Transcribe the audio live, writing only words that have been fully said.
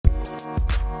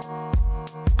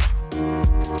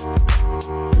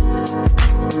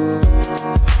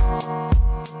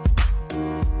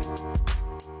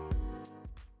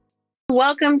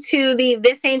Welcome to the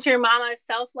This Ain't Your Mama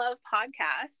Self-Love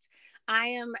podcast. I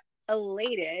am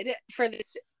elated for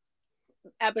this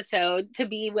episode to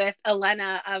be with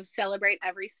Alena of Celebrate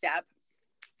Every Step.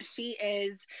 She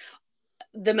is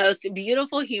the most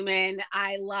beautiful human.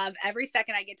 I love every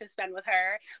second I get to spend with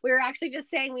her. We were actually just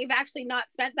saying we've actually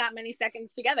not spent that many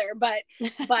seconds together, but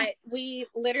we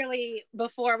literally,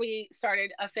 before we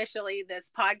started officially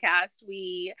this podcast,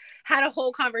 we had a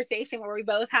whole conversation where we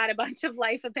both had a bunch of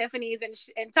life epiphanies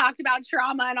and talked about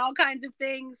trauma and all kinds of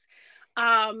things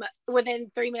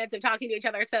within 3 minutes of talking to each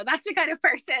other. So that's the kind of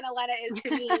person Alena is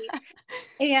to me.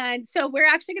 And so we're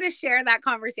actually going to share that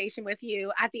conversation with you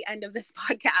at the end of this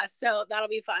podcast. So that'll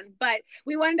be fun. But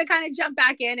we wanted to kind of jump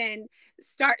back in and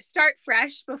start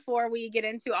fresh before we get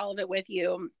into all of it with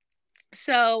you.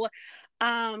 So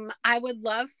I would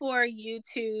love for you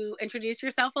to introduce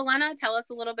yourself, Alena. Tell us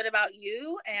a little bit about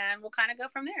you, and we'll kind of go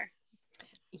from there.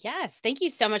 Yes, thank you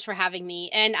so much for having me.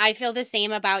 And I feel the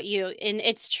same about you. And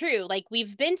it's true. Like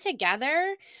we've been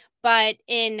together, but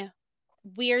in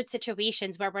weird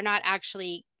situations where we're not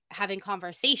actually having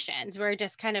conversations. We're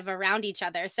just kind of around each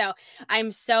other. So I'm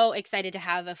so excited to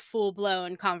have a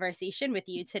full-blown conversation with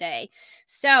you today.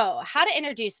 So, how to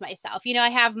introduce myself? I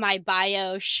have my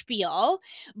bio spiel,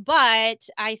 but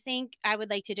I think I would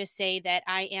like to just say that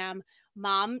I am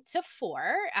mom to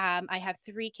four. I have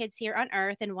three kids here on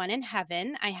earth and one in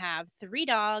heaven. I have three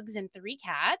dogs and three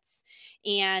cats.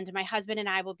 And my husband and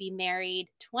I will be married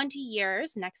 20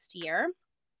 years next year.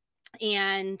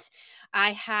 And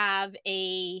I have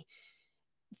a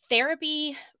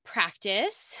therapy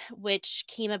practice, which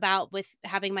came about with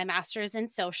having my master's in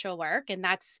social work. And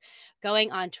that's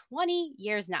going on 20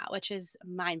 years now, which is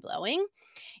mind blowing.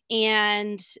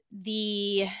 And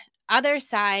the other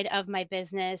side of my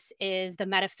business is the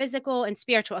metaphysical and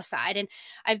spiritual side. And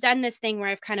I've done this thing where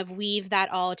I've kind of weaved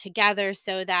that all together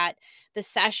so that the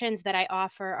sessions that I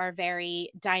offer are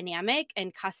very dynamic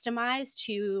and customized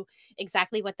to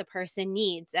exactly what the person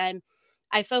needs. And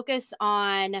I focus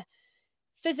on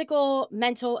physical,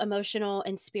 mental, emotional,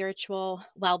 and spiritual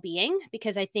well being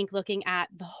because I think looking at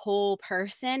the whole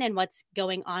person and what's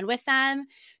going on with them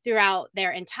throughout their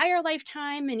entire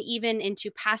lifetime and even into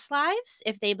past lives,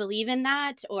 if they believe in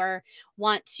that or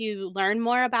want to learn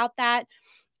more about that,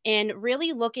 and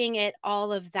really looking at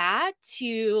all of that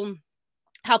to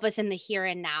help us in the here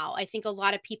and now. I think a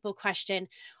lot of people question,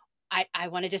 I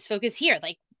want to just focus here.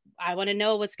 Like, I want to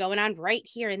know what's going on right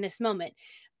here in this moment.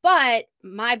 But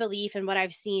my belief and what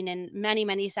I've seen in many,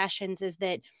 many sessions is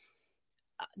that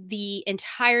the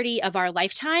entirety of our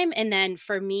lifetime, and then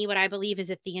for me, what I believe is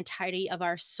that the entirety of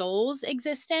our soul's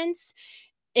existence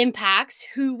impacts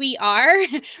who we are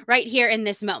right here in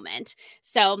this moment.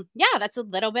 So, yeah, that's a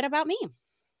little bit about me.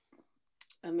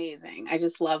 Amazing. I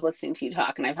just love listening to you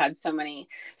talk. And I've had so many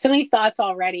thoughts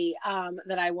already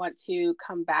that I want to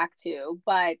come back to.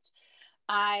 But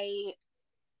I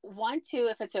want to,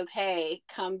 if it's okay,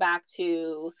 come back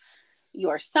to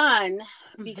your son,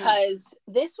 because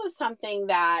this was something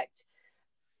that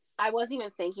I wasn't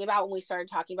even thinking about when we started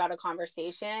talking about a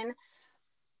conversation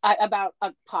about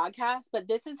a podcast. But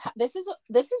this is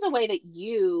a way that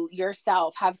you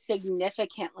yourself have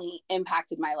significantly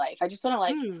impacted my life. I just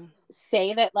want to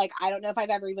say that, like, I don't know if I've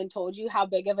ever even told you how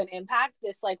big of an impact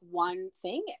this like one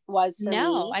thing was for me.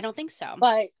 No, I don't think so.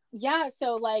 But yeah,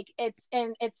 so like it's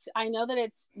I know that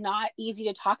it's not easy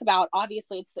to talk about.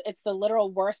 Obviously, it's the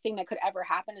literal worst thing that could ever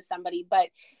happen to somebody, but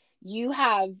you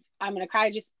have, I'm going to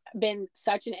cry, just been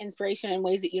such an inspiration in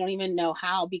ways that you don't even know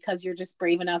how, because you're just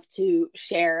brave enough to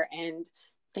share, and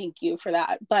thank you for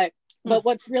that. But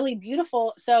what's really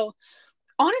beautiful, so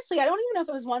honestly, I don't even know if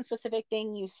it was one specific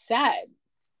thing you said,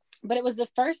 but it was the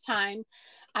first time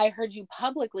I heard you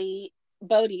publicly,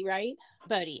 Bodhi, right?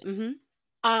 Bodhi.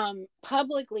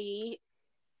 Publicly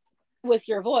with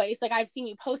your voice. Like, I've seen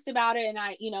you post about it, and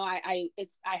I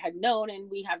had known,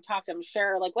 and we have talked, I'm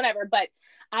sure, like whatever, but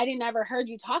I didn't ever heard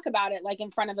you talk about it like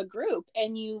in front of a group.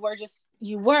 And you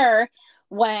were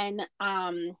when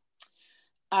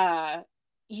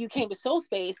you came to Soul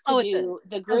Space to do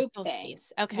the group thing.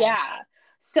 Space. Okay. Yeah.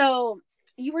 So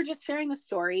you were just sharing the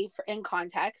story in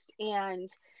context, and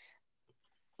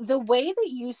the way that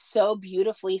you so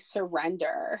beautifully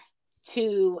surrender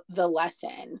to the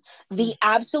lesson, the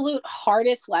absolute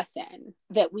hardest lesson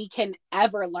that we can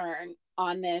ever learn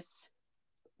on this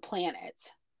planet,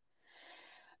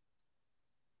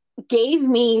 gave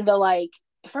me the, like,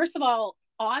 first of all,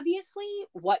 obviously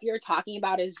what you're talking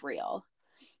about is real.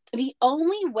 The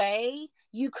only way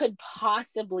you could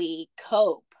possibly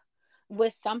cope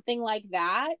with something like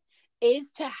that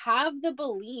is to have the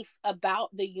belief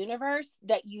about the universe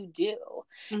that you do.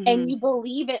 And Mhm. you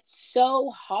believe it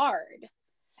so hard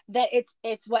that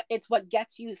it's what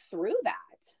gets you through that.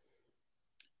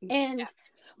 Yeah. And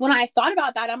when I thought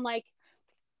about that, I'm like,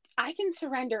 I can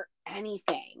surrender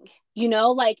anything.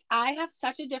 Like I have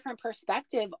such a different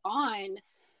perspective on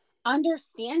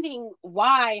understanding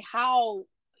why, how,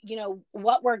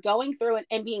 what we're going through,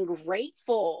 and being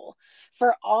grateful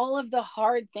for all of the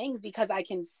hard things, because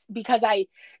I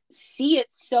see it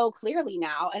so clearly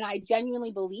now, and I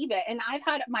genuinely believe it. And I've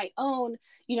had my own,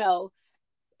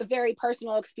 very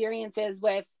personal experiences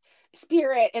with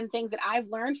spirit and things that I've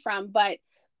learned from, but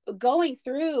going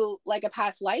through like a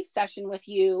past life session with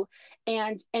you,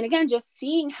 and again, just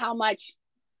seeing how much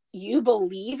you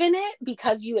believe in it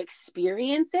because you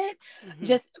experience it, Mhm.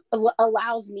 just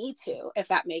allows me to, if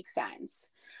that makes sense.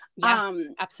 Yeah,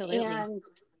 um absolutely. and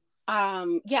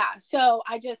yeah, so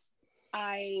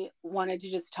I wanted to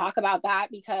just talk about that,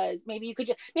 because maybe you could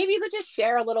just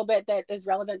share a little bit that is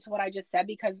relevant to what I just said,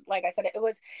 because like I said,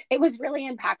 it was really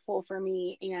impactful for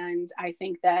me, and I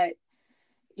think that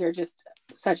you're just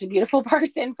such a beautiful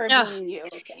person for Oh, being you.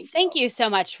 Thank thank you. you so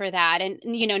much for that. And,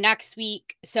 next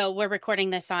week, so we're recording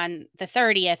this on the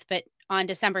 30th, but on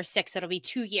December 6th, it'll be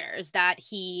 2 years that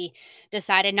he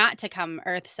decided not to come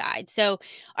earthside. So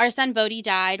our son Bodhi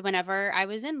died whenever I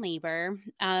was in labor.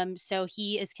 So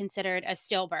he is considered a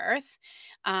stillbirth.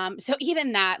 So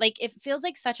even that, like, it feels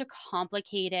like such a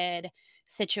complicated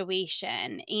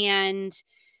situation. And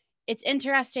it's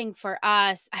interesting for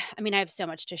us. I mean, I have so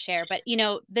much to share, but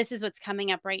this is what's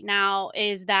coming up right now,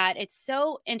 is that it's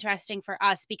so interesting for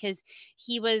us because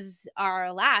he was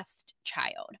our last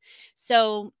child.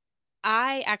 So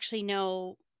I actually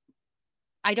know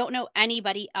I don't know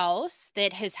anybody else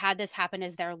that has had this happen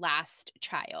as their last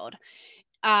child.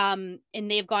 And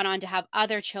they've gone on to have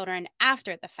other children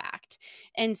after the fact.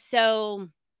 And so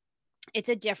it's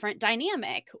a different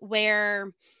dynamic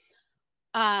where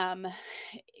um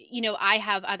I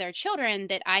have other children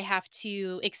that I have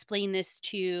to explain this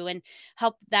to and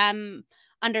help them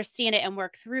understand it and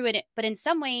work through it, but in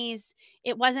some ways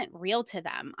it wasn't real to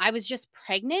them. I was just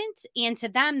pregnant, and to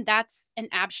them that's an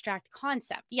abstract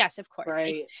concept. Yes, of course,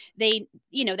 Right. they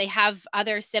have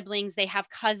other siblings, they have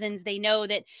cousins, they know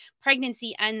that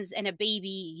pregnancy ends in a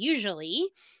baby usually,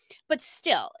 but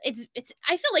still, it's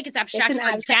I feel like it's It's abstract an for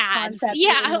abstract dads. concept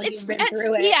even Yeah, when it's you've been it's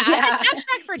through it. yeah, it's Yeah.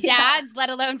 abstract for Yeah. dads, let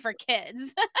alone for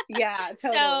kids. Yeah,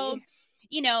 So,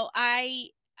 totally.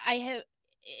 I have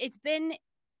it's been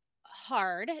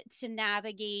hard to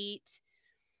navigate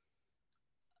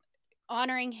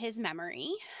honoring his memory,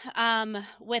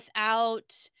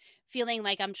 without feeling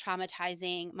like I'm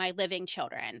traumatizing my living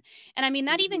children. And I mean,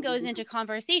 that even goes Mhm. into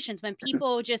conversations when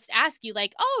people just ask you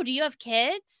like, "Oh, do you have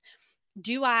kids?"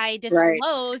 Do I Right.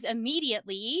 disclose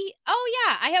immediately? "Oh,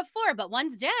 yeah, I have 4, but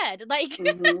one's dead." Like,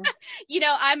 Hmm.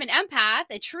 I'm an empath,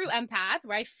 a true empath,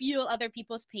 where I feel other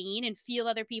people's pain and feel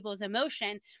other people's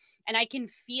emotion, and I can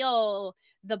feel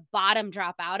the bottom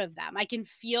drop out of them. I can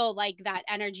feel, like, that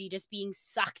energy just being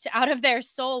sucked out of their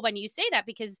soul when you say that,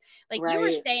 because, like you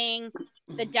were Right. saying,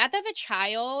 the death of a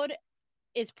child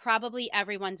is probably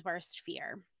everyone's worst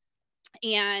fear,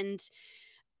 and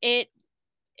it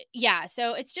yeah,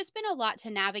 so it's just been a lot to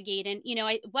navigate. And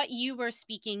what you were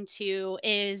speaking to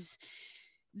is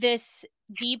this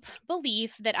deep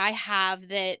belief that I have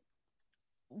that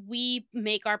we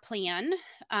make our plan,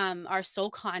 our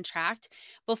soul contract,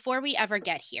 before we ever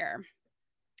get here.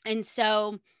 And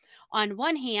so on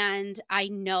one hand, I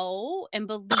know and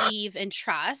believe and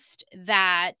trust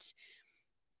that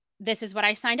this is what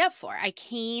I signed up for. I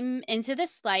came into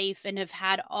this life and have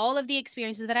had all of the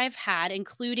experiences that I've had,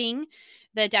 including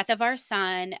the death of our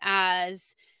son,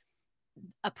 as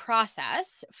a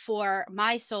process for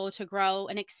my soul to grow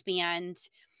and expand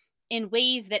in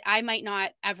ways that I might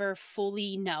not ever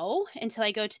fully know until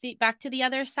I go to the back to the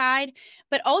other side,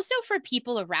 but also for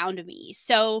people around me.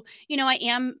 So, I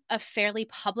am a fairly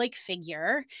public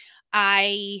figure.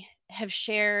 I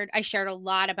shared a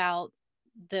lot about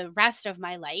the rest of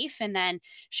my life, and then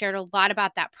shared a lot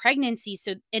about that pregnancy.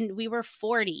 So, and we were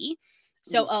 40.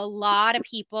 So a lot of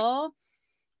people,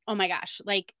 oh my gosh,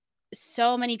 like,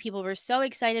 so many people were so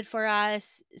excited for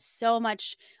us, so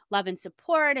much love and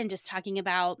support, and just talking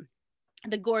about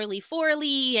the Gourley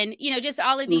Forley and, just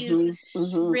all of these Hmm.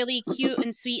 Hmm. really cute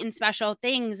and sweet and special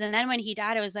things. And then when he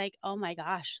died, I was like, oh my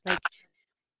gosh, like,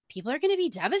 people are going to be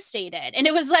devastated. And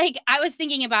it was like, I was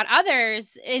thinking about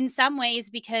others in some ways,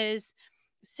 because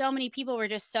so many people were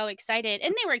just so excited,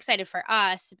 and they were excited for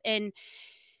us. And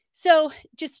so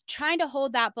just trying to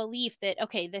hold that belief that,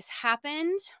 okay, this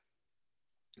happened,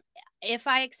 If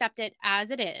I accept it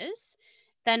as it is,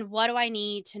 then what do I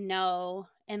need to know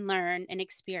and learn and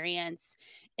experience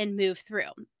and move through?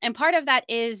 And part of that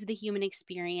is the human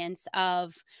experience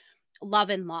of love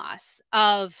and loss,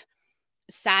 of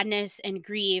sadness and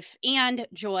grief and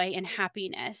joy and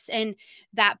happiness, and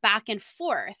that back and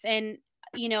forth. And,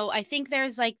 I think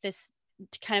there's like this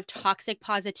kind of toxic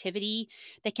positivity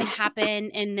that can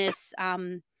happen in this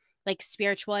like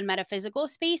spiritual and metaphysical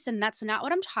space. And that's not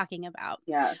what I'm talking about.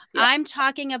 Yes. Yeah. I'm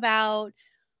talking about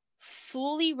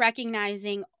fully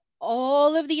recognizing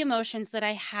all of the emotions that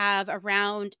I have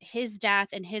around his death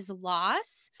and his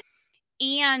loss,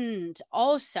 and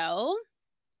also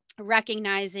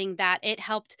recognizing that it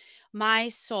helped my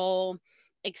soul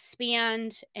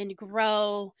expand and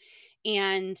grow.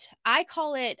 And I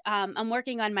call it, I'm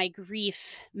working on my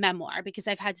grief memoir because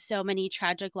I've had so many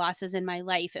tragic losses in my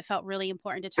life. It felt really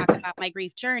important to talk about my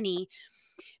grief journey.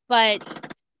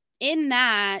 But in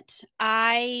that,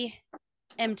 I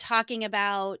am talking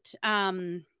about,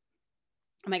 oh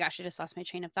my gosh, I just lost my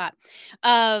train of thought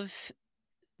of,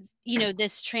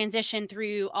 this transition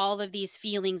through all of these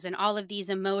feelings and all of these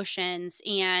emotions,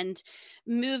 and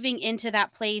moving into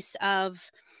that place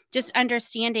of just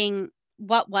understanding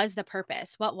what was the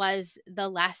purpose, what was the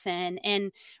lesson,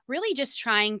 and really just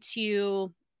trying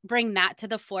to bring that to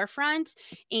the forefront.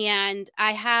 And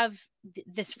I have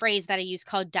this phrase that I use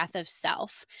called death of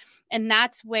self. And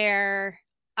that's where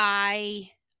I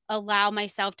allow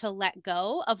myself to let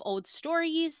go of old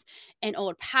stories and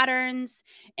old patterns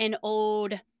and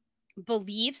old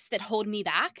beliefs that hold me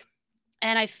back.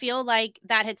 And I feel like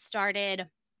that had started,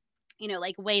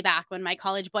 like way back when my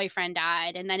college boyfriend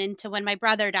died, and then into when my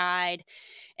brother died,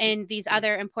 and these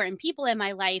other important people in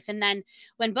my life. And then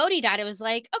when Bodhi died, it was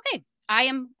like, okay, I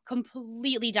am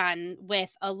completely done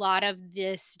with a lot of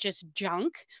this just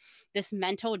junk, this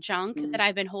mental junk that Mm,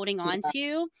 I've been holding on yeah.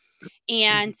 to,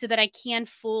 and so that I can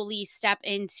fully step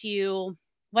into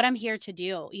what I'm here to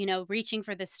do, reaching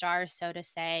for the stars, so to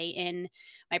say, in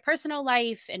my personal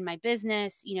life, in my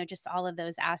business, just all of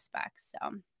those aspects.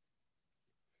 So,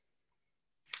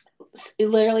 It's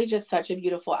literally just such a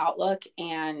beautiful outlook,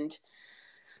 and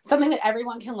something that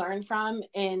everyone can learn from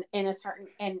in a certain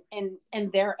in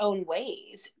their own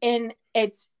ways. And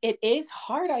it is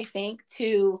hard, I think,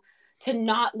 to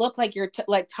not look like you're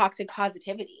like toxic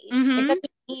positivity. It hmm. doesn't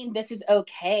mean this is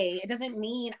okay. It doesn't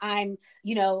mean I'm,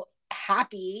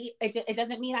 happy. It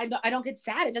doesn't mean I don't get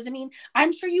sad. It doesn't mean,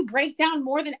 I'm sure you break down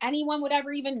more than anyone would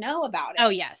ever even know about Oh,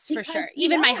 it, yes, for sure. because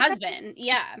Even my husband.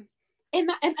 Yeah, and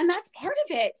that's part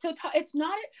of it. So it's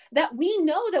not that we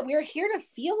know that we're here to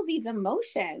feel these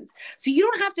emotions. So you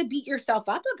don't have to beat yourself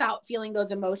up about feeling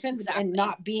those emotions and exactly.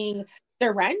 not being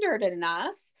surrendered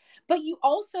enough. But you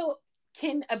also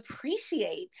can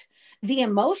appreciate the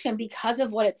emotion because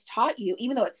of what it's taught you,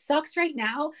 even though it sucks right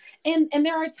now. And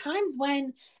there are times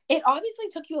when it obviously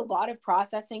took you a lot of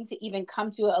processing to even come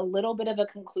to a little bit of a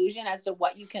conclusion as to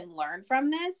what you can learn from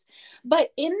this.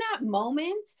 But in that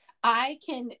moment, I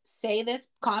can say this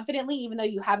confidently, even though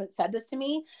you haven't said this to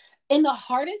me. In the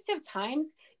hardest of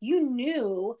times, you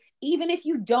knew, even if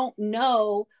you don't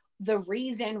know the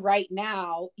reason right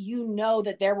now, you know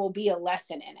that there will be a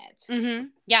lesson in it.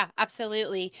 Yeah,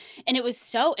 absolutely. And it was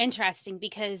so interesting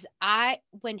because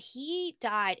when he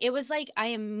died, it was like I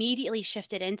immediately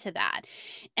shifted into that.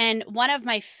 And one of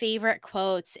my favorite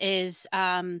quotes is,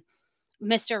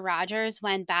 Mr. Rogers,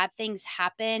 when bad things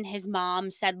happen, his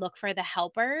mom said, look for the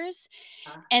helpers.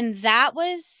 And that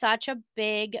was such a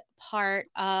big part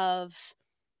of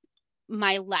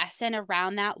my lesson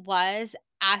around that, was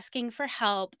asking for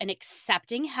help and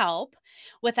accepting help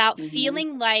without Mm-hmm.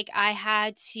 feeling like I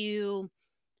had to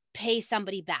pay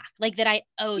somebody back, like that I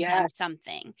owed them Yes.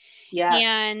 something. Yes.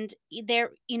 And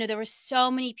there were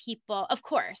so many people, of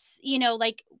course,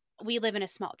 like we live in a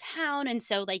small town. And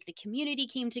so, like, the community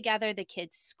came together, the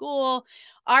kids' school,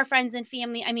 our friends and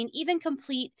family. I mean, even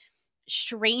complete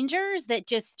strangers that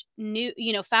just knew,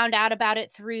 found out about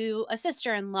it through a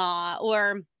sister in law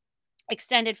or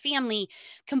extended family,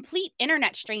 complete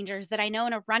internet strangers that I know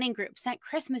in a running group sent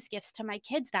Christmas gifts to my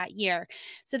kids that year.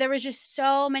 So there was just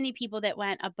so many people that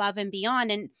went above and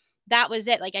beyond. And that was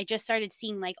it. Like, I just started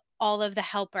seeing like all of the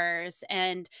helpers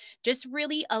and just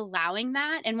really allowing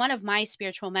that. And one of my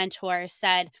spiritual mentors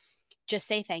said, just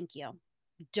say thank you.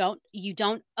 You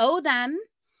don't owe them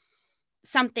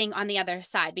something on the other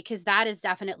side, because that is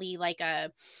definitely like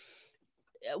a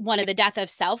one of the death of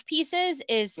self pieces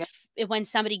is Yeah. when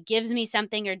somebody gives me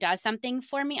something or does something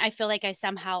for me, I feel like I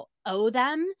somehow owe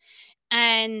them.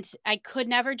 And I could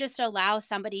never just allow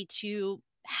somebody to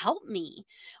help me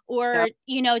or,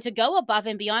 you know, to go above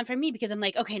and beyond for me, because I'm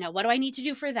like, okay, now what do I need to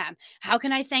do for them? How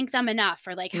can I thank them enough?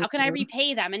 Or like, how can I Mhm.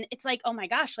 repay them? And it's like, oh my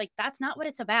gosh, like that's not what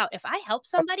it's about. If I help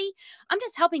somebody, I'm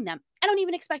just helping them. I don't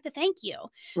even expect to thank you.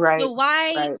 So Right.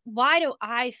 why Right. why do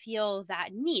I feel that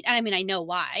need? And I mean, I know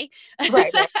why.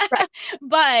 Right. Right. Right.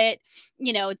 But,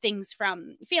 you know, things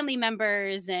from family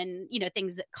members and, you know,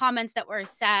 things that comments that were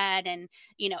said and,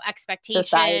 you know,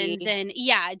 expectations Society. and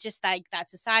yeah, just like that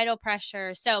societal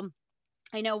pressure. So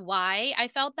I know why I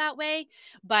felt that way,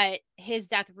 but his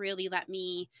death really let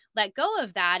me let go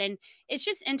of that. And it's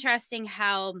just interesting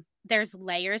how there's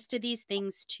layers to these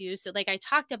things too. So, like I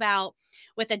talked about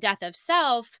with the death of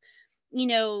self, you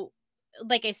know,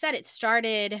 like I said, it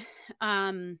started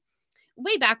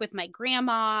way back with my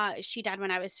grandma. She died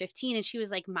when I was 15 and she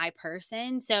was like my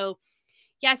person. So,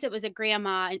 yes, it was a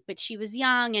grandma, but she was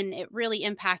young and it really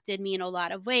impacted me in a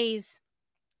lot of ways.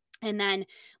 And then,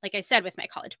 like I said, with my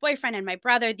college boyfriend and my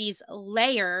brother, these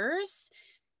layers,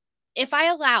 if I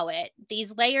allow it,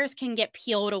 these layers can get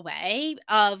peeled away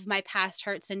of my past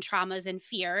hurts and traumas and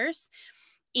fears.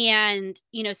 And,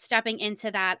 you know, stepping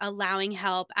into that, allowing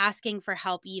help, asking for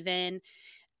help, even,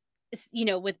 you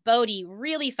know, with Bodhi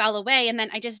really fell away. And then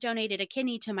I just donated a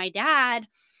kidney to my dad.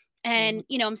 Mhm. And,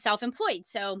 you know, I'm self employed.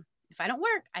 So if I don't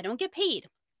work, I don't get paid.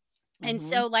 And Mhm.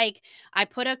 so, like, I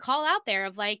put a call out there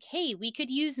of like, hey, we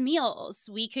could use meals.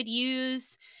 We could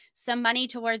use some money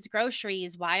towards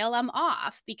groceries while I'm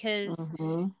off because,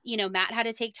 Mhm. you know, Matt had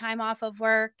to take time off of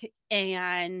work.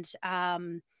 And,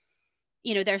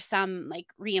 you know, there's some like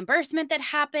reimbursement that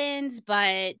happens,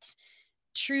 but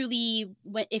truly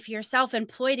if you're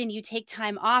self-employed and you take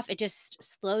time off, it just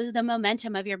slows the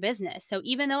momentum of your business. So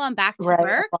even though I'm back to Right.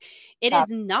 work, it Yeah. is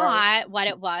Right. not what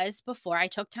it was before I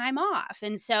took time off.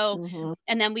 And so Mhm.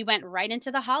 and then we went right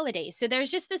into the holidays. So there's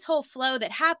just this whole flow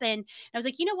that happened. I was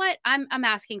like, you know what? I'm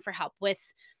asking for help with,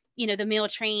 you know, the meal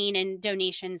train and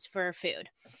donations for food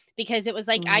because it was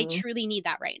like I Mhm. truly need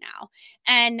that right now.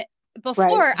 And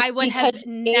Right. before I would Because have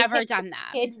you gave him never your done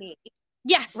that. kidney.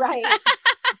 Yes. Right.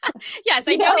 Yes,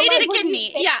 I You know, donated like a when you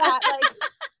kidney. say Yeah. that, like,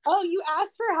 oh, you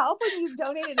asked for help when you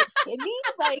donated a kidney?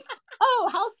 Like, oh,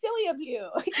 how silly of you.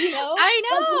 You know? I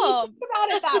Like when you think know. about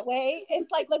it that way,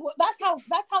 it's like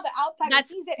that's how the outsider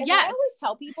That's sees it. And what I yes. always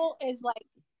tell people is like,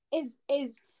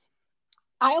 is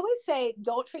I always say,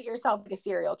 don't treat yourself like a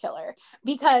serial killer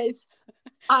because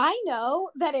I know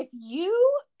that if you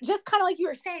just kind of like you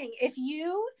were saying, if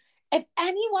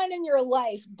anyone in your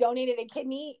life donated a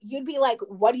kidney, you'd be like,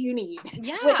 what do you need?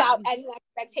 Yeah. Without any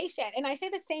expectation. And I say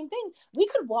the same thing. We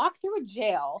could walk through a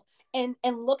jail and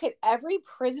look at every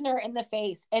prisoner in the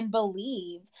face and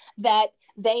believe that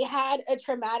they had a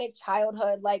traumatic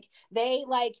childhood. Like they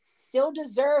like still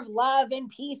deserve love and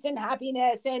peace and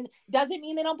happiness. And doesn't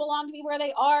mean they don't belong to be where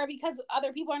they are because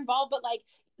other people are involved, but like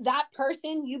that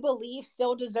person you believe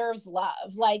still deserves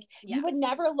love. Like Yeah. you would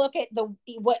never look at the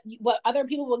what other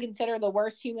people will consider the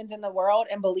worst humans in the world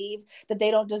and believe that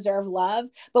they don't deserve love.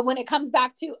 But when it comes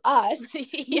back to us,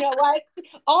 you Yeah. know what?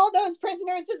 All those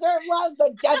prisoners deserve love,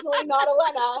 but definitely not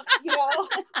Alena, you know?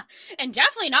 And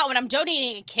definitely not when I'm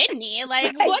donating a kidney.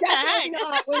 Like, Right, what the definitely heck?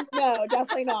 not when no,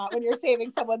 definitely not when you're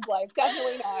saving someone's life.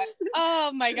 Definitely not.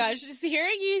 Oh my gosh. Just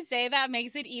hearing you say that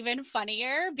makes it even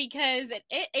funnier because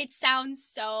it sounds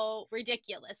so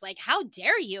ridiculous. Like, how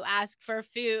dare you ask for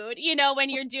food, you know, when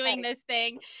you're doing Right. this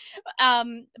thing?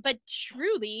 But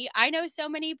truly, I know so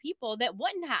many people that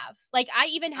wouldn't have. Like, I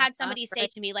even had somebody say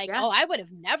Right. to me, like, oh, Yes. I would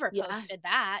have never Yes. posted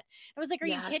that. I was like, are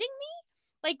you Yes. kidding me?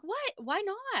 Like, what? Why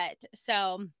not?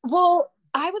 So, Well,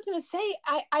 I was going to say,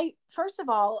 I, first of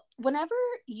all, whenever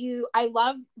I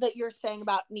love that you're saying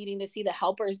about needing to see the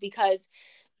helpers because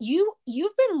you've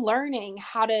been learning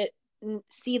how to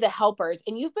see the helpers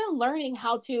and you've been learning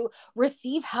how to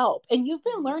receive help and you've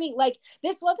been mhm, learning like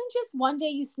this wasn't just one day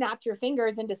you snapped your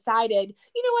fingers and decided,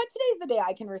 you know what, today's the day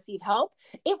I can receive help.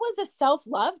 It was a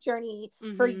self-love journey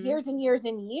for mhm, years and years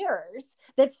and years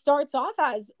that starts off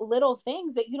as little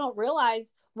things that you don't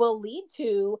realize will lead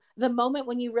to the moment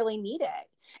when you really need it.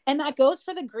 And that goes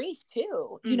for the grief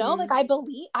too. You know, like mhm, I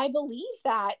believe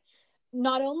that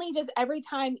not only just every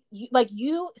time you like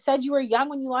you said you were young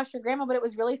when you lost your grandma, but it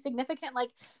was really significant. Like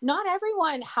not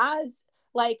everyone has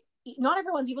like not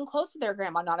everyone's even close to their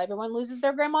grandma. Not everyone loses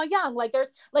their grandma young. Like there's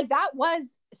like that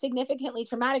was significantly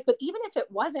traumatic. But even if it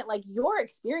wasn't, like your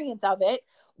experience of it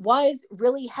was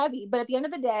really heavy. But at the end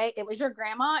of the day, it was your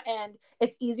grandma and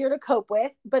it's easier to cope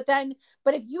with. But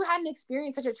if you hadn't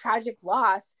experienced such a tragic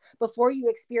loss before you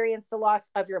experienced the loss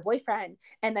of your boyfriend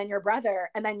and then your brother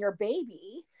and then your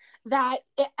baby,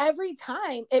 every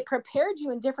time it prepared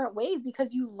you in different ways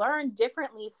because you learned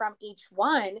differently from each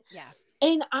one. yeah,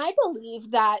 And I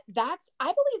believe that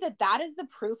that is the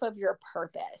proof of your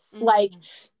purpose. Like, Mm.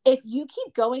 if you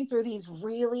keep going through these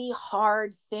really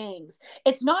hard things,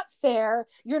 it's not fair.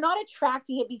 You're not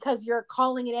attracting it because you're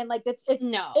calling it in. Like,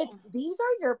 No.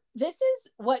 this is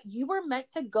what you were meant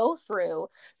to go through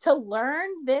to learn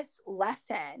this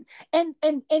lesson. And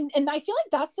I feel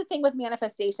like that's the thing with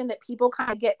manifestation that people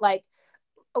kind of get like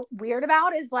weird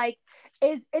about, is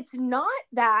it's not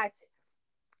that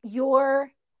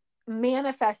you're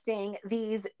manifesting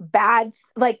these bad,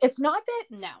 like, it's not that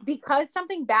No. because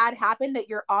something bad happened that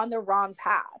you're on the wrong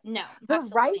path. No. The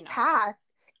Absolutely right not. path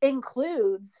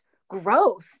includes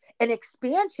growth and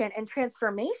expansion and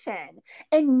transformation,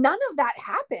 and none of that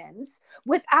happens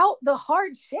without the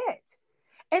hard shit.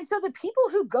 And so the people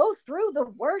who go through the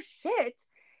worst shit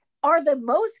are the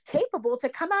most capable to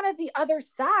come out of the other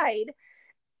side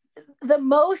the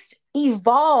most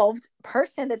evolved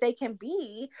person that they can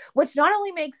be, which not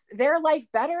only makes their life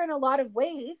better in a lot of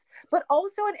ways, but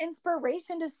also an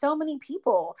inspiration to so many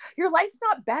people. Your life's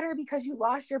not better because you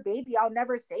lost your baby. I'll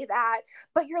never say that.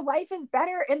 But your life is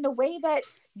better in the way that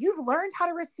you've learned how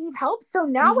to receive help. So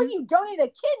now when you donate a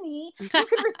kidney, you can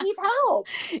receive help.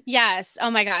 Yes.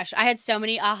 Oh my gosh. I had so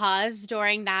many ahas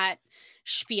during that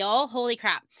spiel. Holy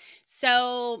crap.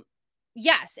 So,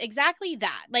 yes, exactly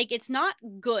that. Like, it's not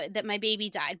good that my baby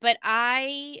died, but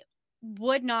I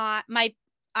would not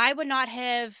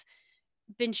have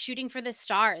been shooting for the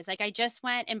stars. Like, I just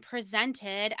went and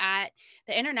presented at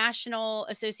the International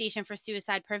Association for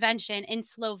Suicide Prevention in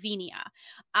Slovenia.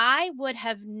 I would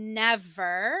have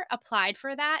never applied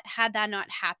for that had that not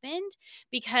happened,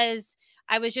 because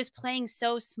I was just playing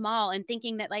so small and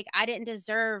thinking that, like, I didn't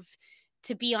deserve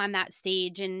to be on that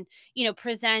stage and,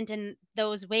 present in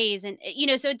those ways. And,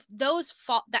 so it's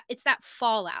it's that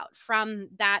fallout from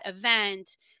that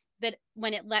event that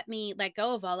when it let me let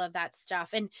go of all of that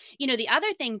stuff. And, the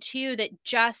other thing too that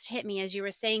just hit me as you were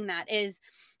saying that is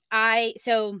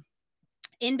so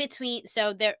in between,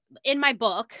 so there in my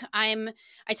book, I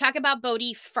talk about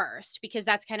Bodhi first because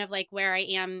that's kind of like where I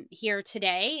am here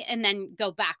today, and then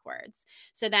go backwards.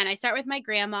 So then I start with my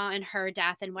grandma and her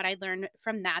death and what I learned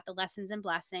from that, the lessons and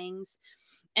blessings.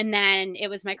 And then it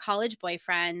was my college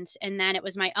boyfriend, and then it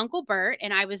was my Uncle Bert,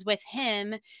 and I was with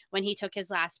him when he took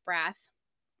his last breath.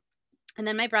 And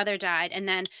then my brother died, and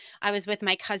then I was with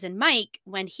my cousin Mike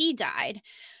when he died.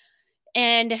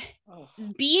 And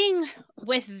being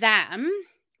with them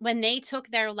when they took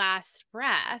their last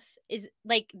breath is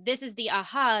like, this is the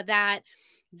aha that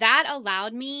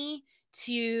allowed me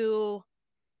to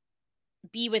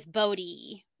be with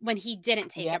Bodhi when he didn't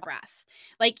take Yeah. a breath.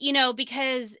 Like,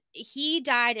 because he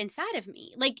died inside of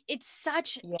me. Like, it's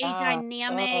such a Yeah.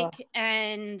 dynamic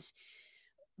and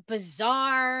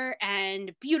bizarre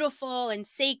and beautiful and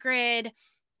sacred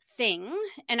thing.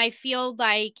 And I feel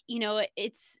like,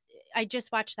 I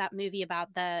just watched that movie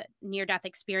about the near death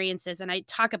experiences, and I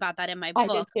talk about that in my I did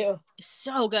book. too.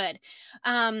 So good.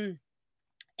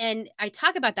 And I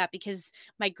talk about that because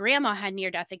my grandma had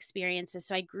near death experiences.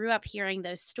 So I grew up hearing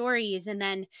those stories. And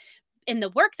then in the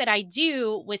work that I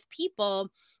do with people,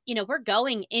 we're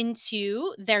going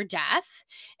into their death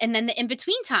and then the in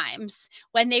between times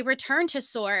when they return to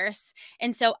source.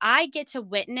 And so I get to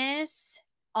witness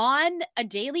on a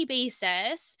daily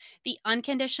basis the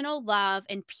unconditional love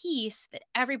and peace that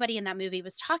everybody in that movie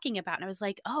was talking about. And I was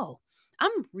like, oh,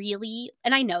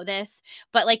 and I know this,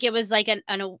 but like, it was like an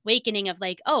awakening of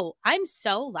like, oh, I'm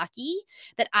so lucky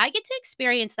that I get to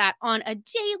experience that on a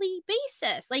daily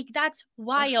basis. Like, that's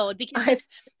wild because I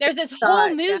there's this whole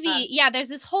thought, yeah. movie. Yeah, there's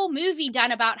this whole movie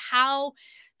done about how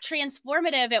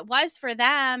transformative it was for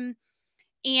them.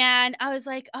 And I was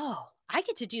like, oh, I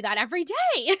get to do that every day.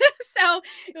 So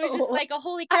it was just Oh, like a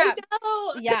holy I crap.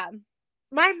 know. Yeah.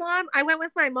 My mom, I went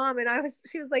with my mom, and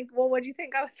she was like, well, what'd you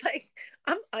think? I was like,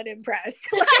 I'm unimpressed.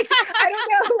 Like, I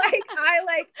don't know.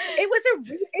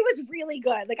 It was really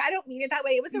good. Like, I don't mean it that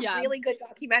way. It was a Yeah. really good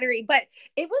documentary, but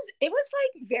it was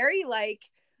like very like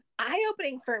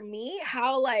eye-opening for me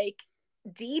how like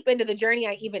deep into the journey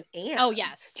I even am. Oh,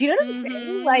 yes. Do you know what I'm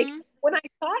saying? Like, Mhm. when I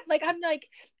thought, like, I'm like,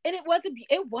 and it was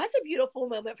a beautiful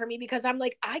moment for me because I'm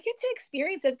like, I get to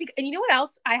experience this. And you know what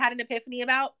else I had an epiphany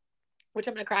about? Which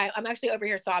I'm gonna cry. I'm actually over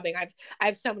here sobbing. I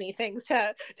have so many things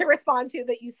to respond to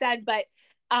that you said, but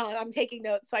I'm taking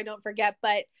notes so I don't forget.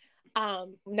 But now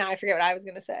I forget what I was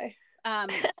gonna say. Um,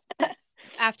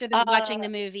 After watching uh, the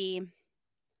movie.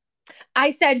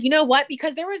 I said, you know what?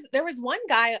 Because there was one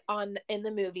guy in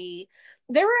the movie.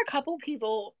 There were a couple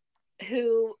people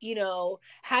who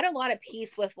had a lot of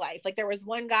peace with life. Like, there was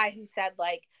one guy who said,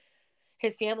 like,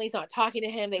 his family's not talking to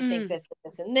him. They think Mm.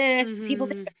 this and this. People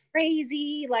think Mhm. they're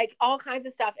crazy, like all kinds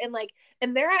of stuff. And like,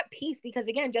 and they're at peace because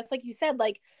again, just like you said,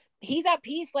 like he's at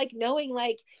peace, like knowing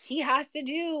like he has to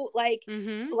do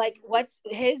Mhm. like what's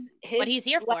What his he's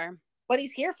here like for. what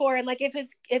he's here for. And like if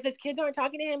his kids aren't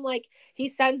talking to him, like he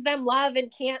sends them love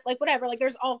and can't like whatever. Like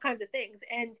there's all kinds of things.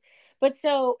 And but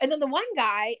so and then the one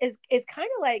guy is kind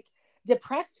of like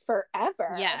depressed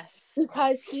forever Yes.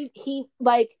 because he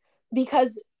like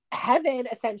because heaven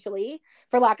essentially,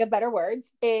 for lack of better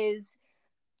words, is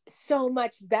so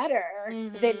much better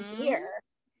than Mhm. here.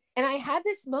 And I had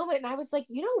this moment and I was like,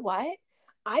 you know what?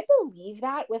 I believe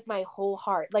that with my whole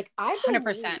heart. Like I believe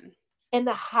 100%. in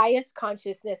the highest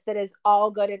consciousness that is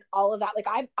all good and all of that.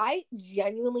 Like I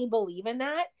genuinely believe in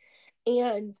that.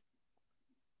 And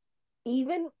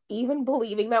even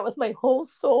believing that with my whole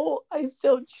soul, I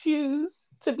still choose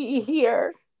to be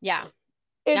here Yeah.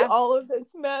 in Yeah. all of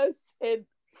this mess and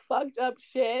fucked up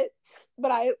shit.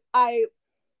 But I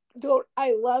don't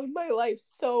I love my life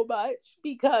so much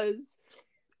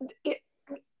it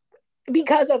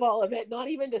because of all of it, not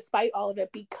even despite all of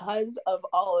it, because of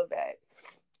all of it.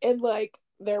 And like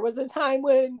there was a time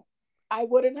when I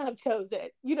wouldn't have chose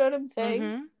it. You know what I'm saying?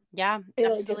 Mhm. Yeah, And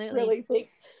I just absolutely. really think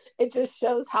it just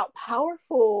shows how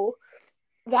powerful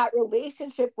that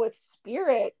relationship with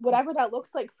spirit, whatever that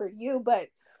looks like for you, but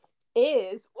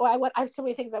is. Well, I have so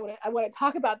many things I want to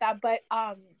talk about that, but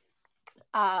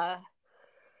uh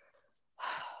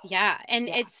Yeah, and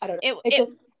yeah, I it's don't know. it It it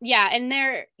just yeah, and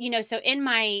there, so in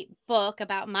my book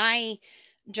about my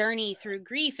journey through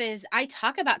grief is I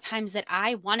talk about times that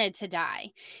I wanted to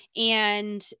die.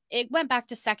 And it went back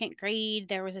to second grade.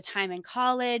 There was a time in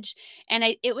college and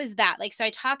it was that. Like so I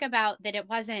talk about that it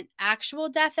wasn't actual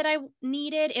death that I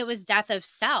needed, it was death of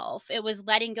self. It was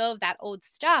letting go of that old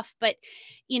stuff. But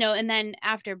and then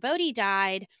after Bodhi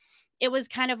died, it was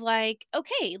kind of like,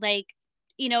 okay, like,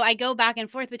 I go back and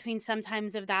forth between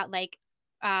sometimes of that, like,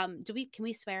 can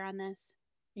we swear on this?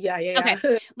 yeah.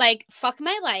 Okay. Like, fuck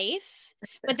my life.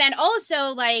 But then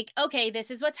also, like, okay,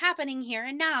 this is what's happening here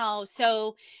and now.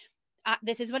 So,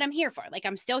 this is what I'm here for. Like,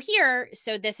 I'm still here.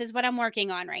 So, this is what I'm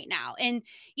working on right now. And,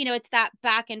 it's that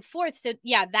back and forth. So,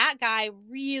 yeah, that guy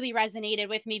really resonated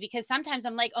with me because sometimes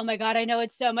I'm like, oh my God, I know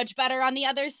it's so much better on the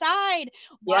other side.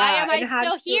 Why Yeah. am And I how do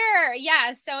still you here?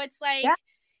 Yeah. So, it's like, yeah,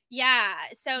 yeah.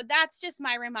 So that's just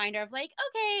my reminder of like,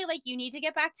 okay, like you need to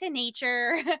get back to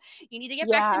nature. You need to get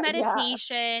back to yeah.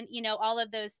 meditation, all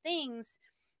of those things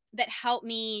that help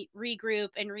me regroup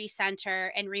and recenter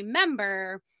and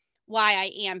remember why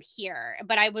I am here.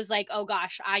 But I was like, oh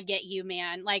gosh, I get you,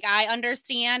 man. Like, I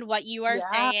understand what you are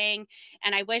Yeah. saying.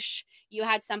 And I wish you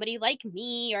had somebody like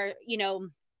me or,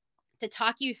 to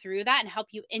talk you through that and help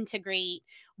you integrate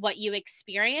what you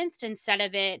experienced instead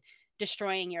of it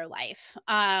destroying your life.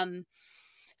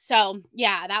 So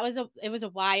yeah, it was a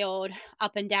wild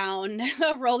up and down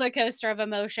roller coaster of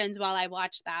emotions while I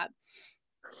watched that.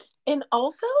 And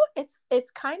also it's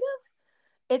kind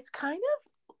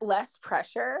of less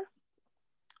pressure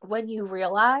when you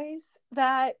realize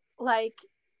that like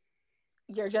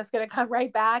you're just going to come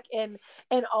right back and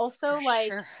also For like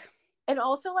sure.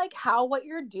 how what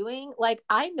you're doing, like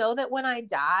I know that when I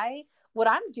die, what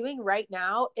I'm doing right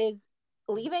now is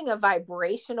leaving a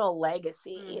vibrational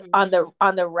legacy Mhm.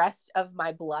 on the rest of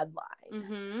my bloodline.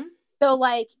 Mhm. So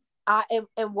like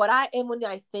and when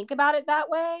I think about it that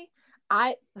way,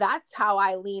 I that's how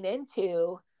I lean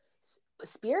into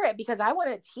spirit because I want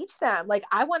to teach them. Like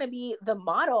I want to be the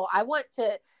model. I want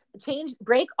to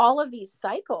break all of these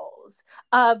cycles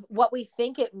of what we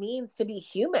think it means to be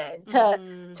human,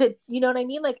 Mhm. to you know what I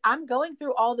mean? Like I'm going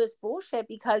through all this bullshit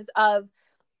because of,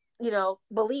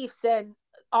 beliefs and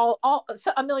all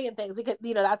so a million things. We could,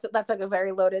 that's like a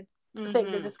very loaded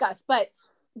thing to Mhm. discuss. But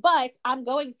I'm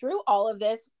going through all of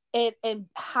this and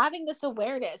having this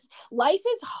awareness. Life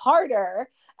is harder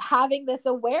having this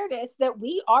awareness that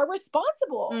we are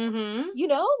responsible. Mhm.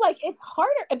 Like it's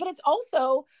harder, but it's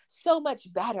also so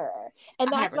much better.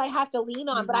 And that's what I 100%. have to lean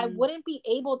on. But I Mhm. wouldn't be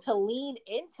able to lean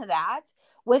into that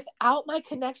without my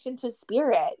connection to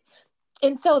spirit.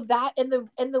 And so that in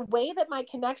the way that my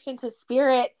connection to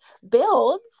spirit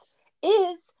builds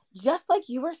is just like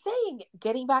you were saying,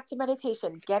 getting back to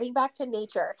meditation, getting back to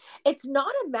nature. It's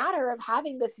not a matter of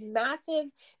having this massive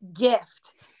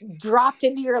gift dropped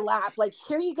into your lap, like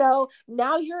here you go,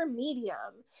 now you're a medium.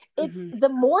 It's Mhm. the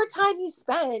more time you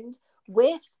spend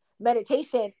with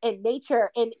meditation and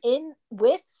nature and in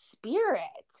with spirit,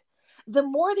 the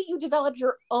more that you develop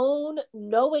your own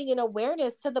knowing and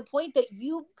awareness to the point that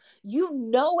you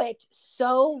know it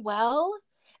so well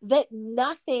that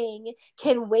nothing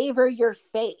can waver your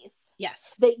faith.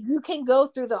 Yes. that you can go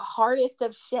through the hardest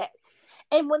of shit.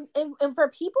 And for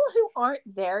people who aren't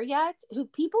there yet,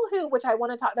 which I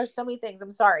want to talk, there's so many things,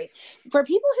 I'm sorry. For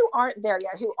people who aren't there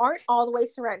yet, who aren't all the way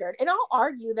surrendered, and I'll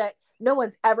argue that no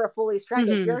one's ever fully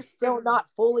surrendered. Mm-hmm. You're still not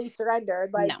fully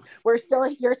surrendered. Like, No.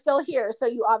 you're still here. So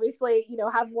you obviously,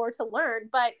 have more to learn.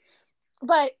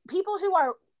 But people who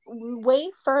are way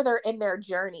further in their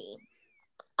journey,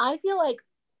 I feel like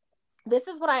this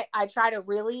is what I try to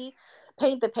really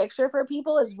paint the picture for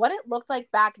people, is what it looked like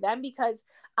back then, because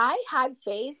I had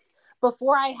faith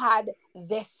before I had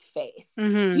this faith. Do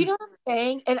Mm-hmm. you know what I'm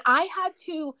saying? And I had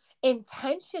to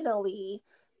intentionally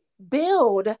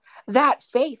build that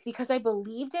faith because I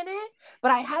believed in it,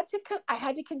 but I had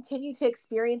to continue to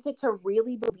experience it to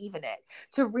really believe in it,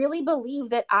 to really believe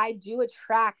that I do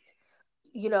attract,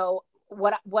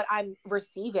 what I'm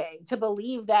receiving, to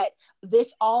believe that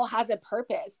this all has a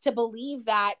purpose, to believe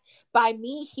that by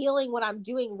me healing what I'm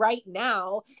doing right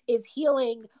now is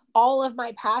healing all of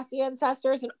my past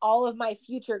ancestors and all of my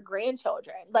future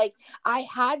grandchildren. Like, I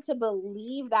had to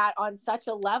believe that on such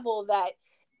a level that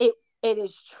it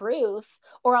is truth,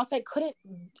 or else I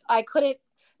couldn't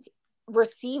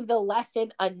receive the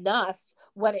lesson enough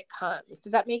when it comes.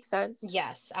 Does that make sense?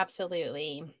 Yes,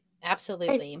 absolutely. And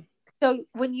Absolutely. so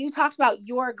when you talked about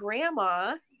your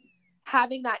grandma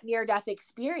having that near death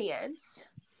experience,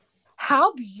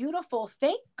 how beautiful.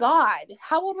 Thank God.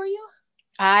 How old were you?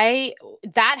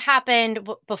 That happened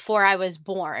before I was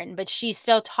born, but she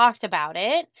still talked about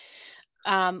it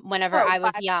whenever Oh, I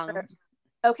was young.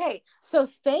 okay. So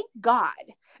thank God,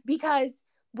 because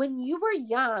when you were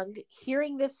young,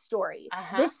 hearing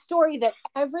Uh-huh. this story that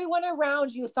everyone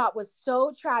around you thought was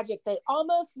so tragic, they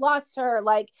almost lost her.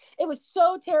 Like, it was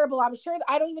so terrible. I'm sure,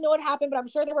 I don't even know what happened, but I'm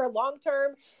sure there were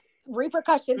long-term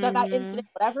repercussions of that Mhm. incident,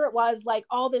 whatever it was, like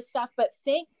all this stuff. But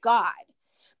thank God,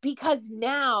 because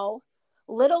now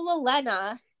little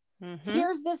Alena Mhm.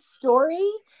 hears this story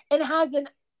and has an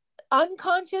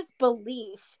unconscious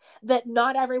belief that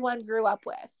not everyone grew up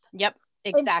with. Yep,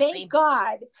 And thank exactly.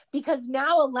 God, because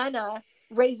now Alena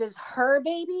raises her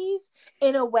babies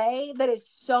in a way that is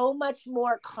so much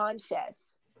more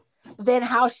conscious than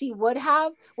how she would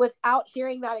have without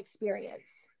hearing that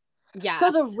experience. Yeah.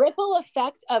 So the ripple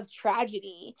effect of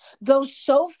tragedy goes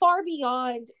so far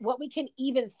beyond what we can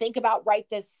even think about right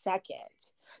this second.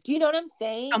 Do you know what I'm Oh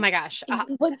saying? my gosh,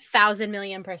 When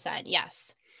 1,000,000,000%,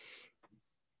 yes.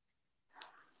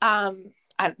 I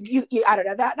don't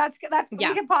know, that's we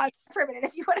Yeah. can pause for a minute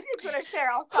if you want to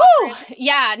share. I'll stop Whew, ranting.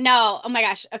 yeah, no, oh my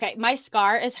gosh, okay, my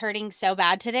scar is hurting so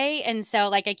bad today, and so,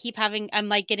 like, I'm,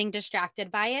 like, getting distracted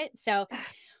by it, so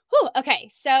whew, okay,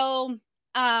 so,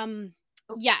 um,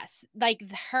 yes, like,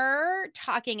 her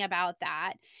talking about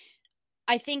that,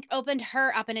 I think opened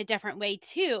her up in a different way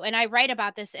too, and I write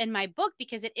about this in my book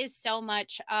because it is so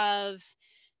much of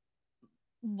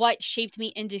what shaped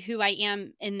me into who I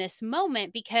am in this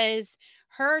moment, because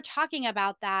her talking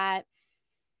about that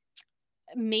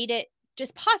made it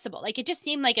just possible. Like, it just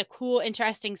seemed like a cool,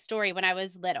 interesting story when I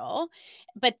was little.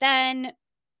 But then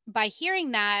by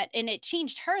hearing that, and it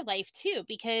changed her life too,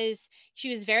 because she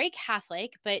was very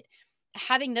Catholic, but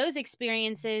having those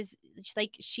experiences,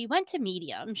 like, she went to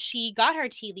medium, she got her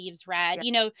tea leaves read,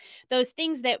 Yeah, those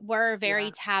things that were very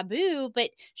yeah, taboo,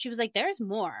 but she was like, there's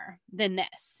more than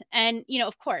this. And,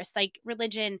 of course, like,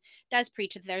 religion does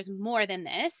preach that there's more than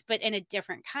this, but in a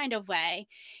different kind of way.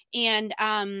 And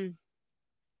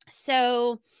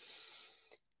so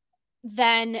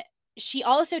then she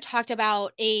also talked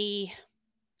about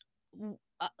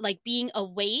like, being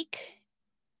awake,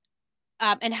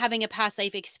 and having a past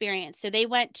life experience. So they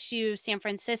went to San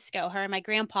Francisco, her and my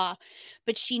grandpa,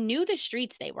 but she knew the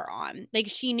streets they were on. Like,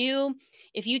 she knew,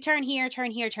 if you turn here,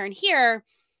 turn here, turn here,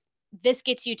 this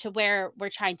gets you to where we're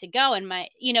trying to go. And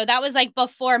that was like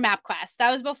before MapQuest.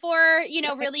 That was before,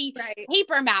 really right.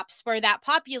 paper maps were that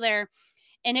popular.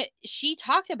 And she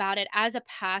talked about it as a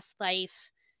past life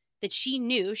that she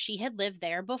knew she had lived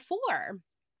there before.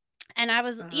 And I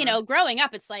was, Uh-huh. growing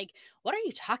up, it's like, what are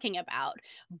you talking about?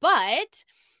 But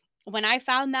when I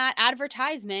found that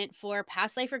advertisement for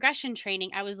past life regression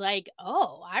training, I was like,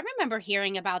 oh, I remember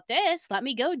hearing about this. Let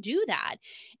me go do that.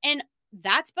 And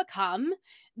that's become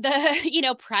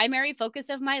the, primary focus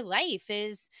of my life,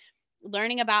 is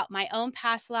learning about my own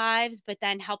past lives, but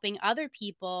then helping other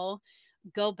people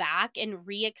go back and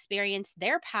re-experience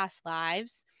their past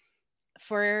lives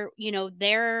for,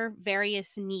 their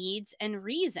various needs and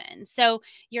reasons. So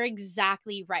you're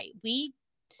exactly right.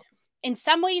 In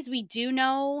some ways, we do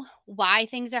know why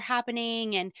things are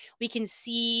happening, and we can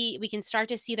start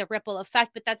to see the ripple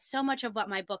effect, but that's so much of what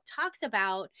my book talks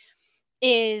about,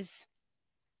 is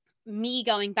me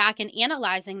going back and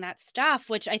analyzing that stuff,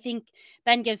 which I think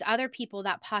then gives other people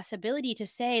that possibility to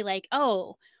say, like,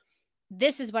 oh,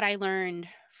 this is what I learned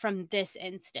from this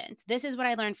instance. This is what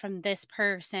I learned from this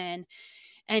person.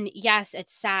 And yes,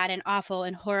 it's sad and awful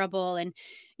and horrible and,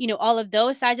 all of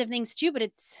those sides of things too. But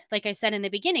it's, like I said in the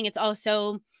beginning, it's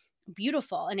also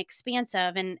beautiful and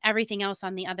expansive and everything else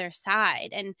on the other side.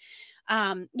 And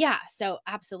yeah, so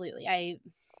absolutely.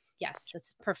 Yes,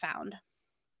 it's profound.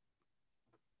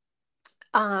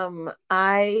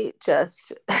 I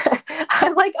just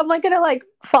I'm like gonna like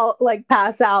fall, like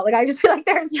pass out. Like I just feel like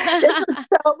this is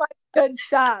so much good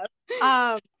stuff.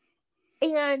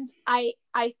 And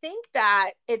I think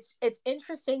that it's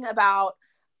interesting about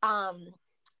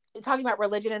talking about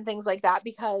religion and things like that,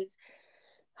 because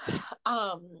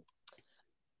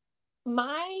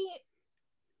my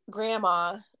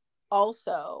grandma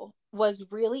also was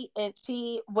really, and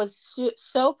she was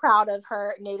so proud of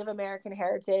her Native American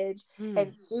heritage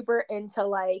and super into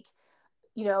like,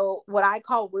 what I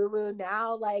call woo woo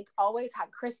now, like always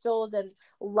had crystals and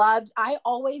I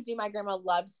always knew my grandma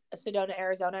loved Sedona,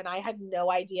 Arizona, and I had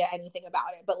no idea anything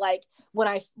about it. But like when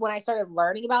I started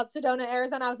learning about Sedona,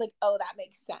 Arizona, I was like, oh, that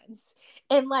makes sense.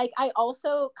 And like, I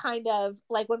also kind of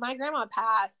like when my grandma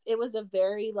passed, it was a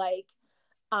very like,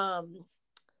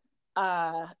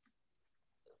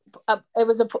 it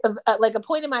was like a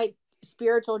point in my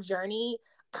spiritual journey,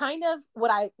 kind of what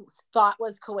I thought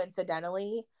was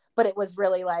coincidentally, but it was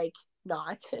really like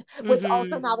not, which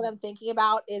also now that I'm thinking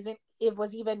about it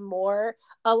was even more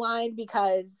aligned,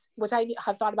 because which I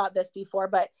have thought about this before,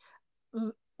 but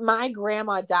my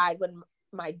grandma died when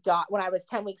I was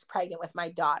 10 weeks pregnant with my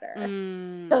daughter.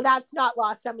 So that's not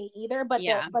lost on me either, but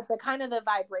the kind of the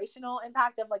vibrational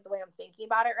impact of like the way I'm thinking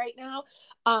about it right now,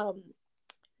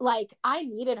 like I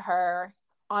needed her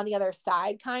on the other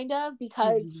side kind of,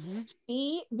 because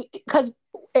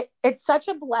it's such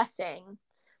a blessing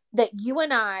that you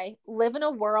and I live in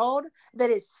a world that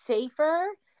is safer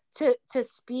to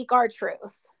speak our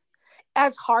truth.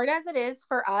 As hard as it is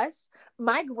for us,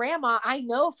 my grandma, I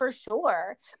know for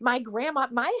sure, my grandma,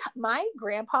 my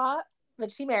grandpa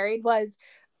that she married was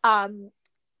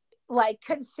like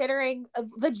considering,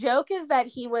 the joke is that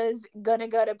he was gonna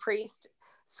go to priest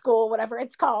school, whatever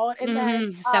it's called, and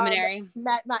then seminary.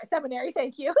 met my seminary,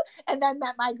 thank you, and then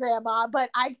met my grandma. But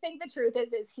I think the truth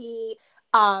is he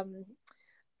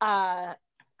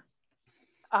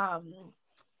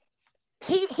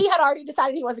he had already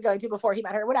decided he wasn't going to before he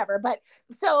met her, whatever. But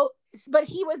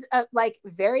he was like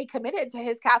very committed to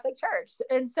his Catholic church,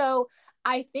 and so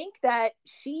I think that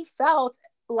she felt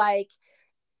like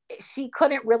she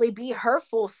couldn't really be her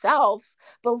full self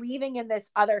believing in this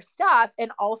other stuff,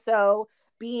 and also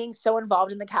being so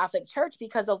involved in the Catholic church,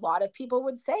 because a lot of people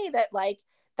would say that like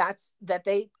that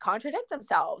they contradict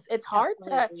themselves. It's hard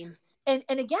to, and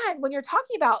again, when you're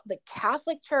talking about the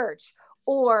Catholic church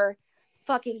or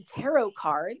fucking tarot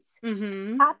cards,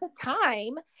 at the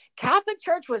time Catholic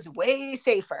church was way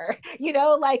safer,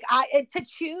 like to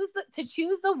choose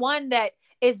the one that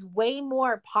is way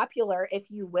more popular, if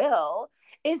you will,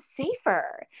 is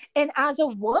safer. And as a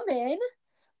woman,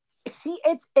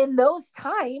 it's in those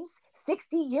times,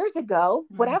 60 years ago,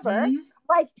 whatever,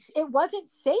 like it wasn't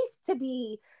safe to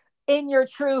be in your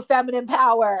true feminine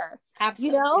power.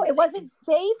 Absolutely. It wasn't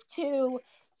safe to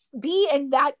be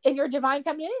in your divine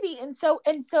femininity. And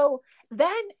so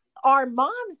then our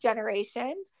mom's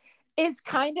generation is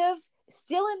kind of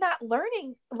still in that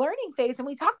learning phase. And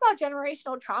we talk about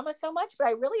generational trauma so much, but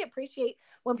I really appreciate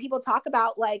when people talk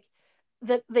about like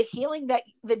the healing that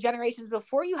the generations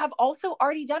before you have also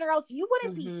already done, or else you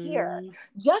wouldn't be here.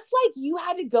 Just like you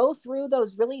had to go through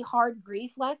those really hard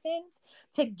grief lessons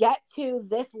to get to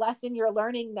this lesson you're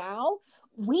learning now,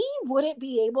 we wouldn't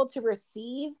be able to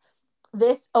receive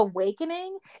this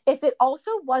awakening if it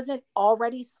also wasn't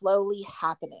already slowly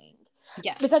happening.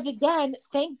 Yes. Because again,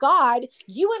 thank God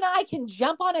you and I can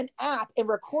jump on an app and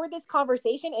record this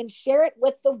conversation and share it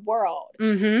with the world.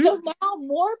 So now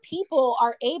more people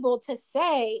are able to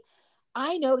say,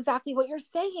 I know exactly what you're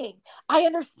saying. I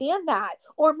understand that.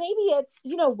 Or maybe it's,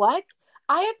 you know what?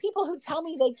 I have people who tell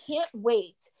me they can't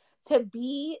wait to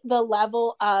be the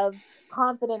level of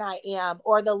confident I am,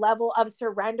 or the level of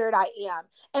surrendered I am.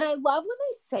 And I love when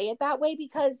they say it that way,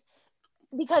 because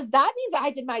that means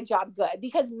I did my job good,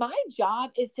 because my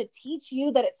job is to teach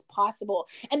you that it's possible.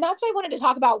 And that's what I wanted to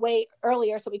talk about way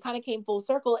earlier. So we kind of came full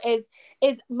circle is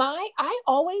I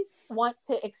always want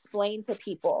to explain to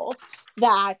people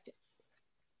that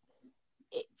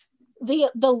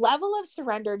the level of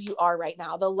surrendered you are right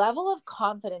now, the level of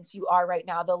confidence you are right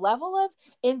now, the level of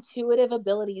intuitive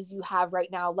abilities you have right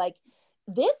now, like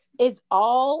this is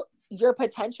all your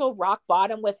potential rock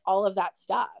bottom with all of that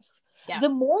stuff. Yeah. The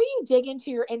more you dig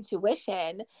into your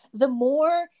intuition, the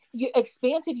more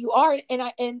expansive you are.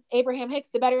 And Abraham Hicks,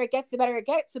 the better it gets, the better it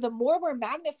gets. So the more we're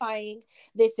magnifying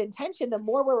this intention, the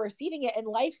more we're receiving it, and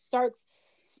life starts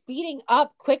speeding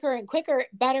up quicker and quicker,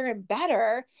 better and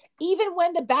better, even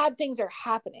when the bad things are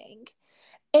happening.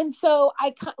 And so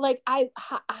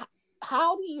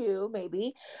how do you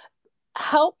maybe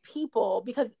help people,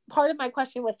 because part of my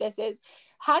question with this is,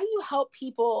 how do you help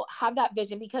people have that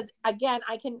vision? Because again,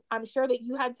 I'm sure that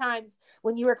you had times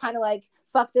when you were kind of like,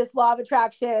 fuck this law of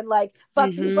attraction, like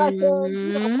fuck these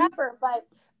lessons, whatever,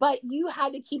 but you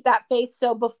had to keep that faith.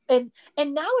 So and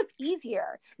now it's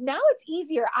easier.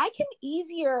 I can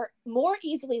more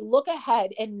easily look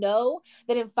ahead and know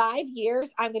that in 5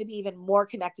 years I'm going to be even more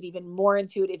connected, even more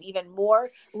intuitive, even more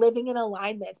living in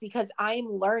alignment, because I'm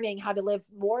learning how to live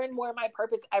more and more my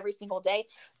purpose every single day.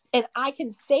 And I can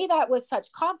say that with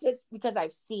such confidence because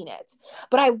I've seen it.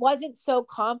 But I wasn't so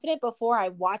confident before I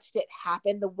watched it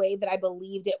happen the way that I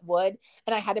believed it would.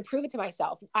 And I had to prove it to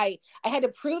myself. I had to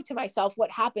prove to myself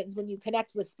what happens when you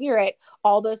connect with spirit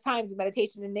all those times in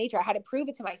meditation and nature. I had to prove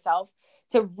it to myself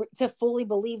to fully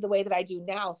believe the way that I do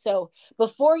now. So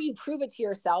before you prove it to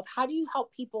yourself, how do you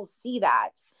help people see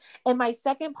that? And my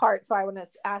second part, so I want to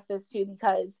ask this too,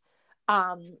 because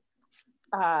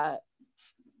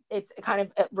it's kind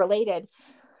of related.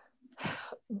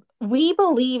 We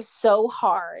believe so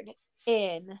hard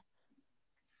in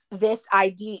this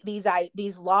idea,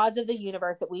 these laws of the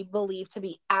universe that we believe to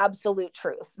be absolute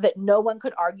truth, that no one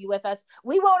could argue with us.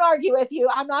 We won't argue with you.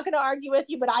 I'm not going to argue with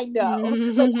you, but I know,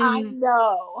 I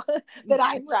know that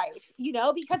I'm right,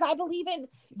 because I believe in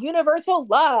universal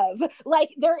love. Like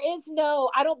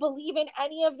I don't believe in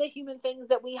any of the human things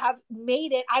that we have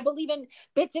made it. I believe in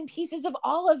bits and pieces of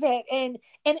all of it. And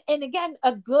again,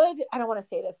 I don't want to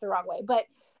say this the wrong way, but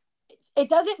it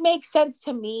doesn't make sense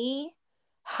to me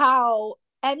how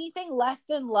anything less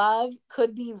than love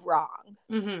could be wrong.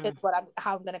 It's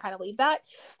how I'm going to kind of leave that.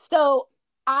 So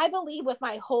I believe with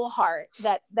my whole heart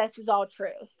that this is all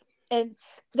truth. And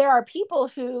there are people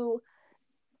who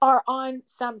are on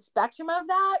some spectrum of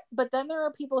that, but then there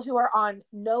are people who are on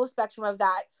no spectrum of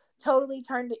that, totally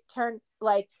turned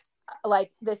like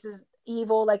this is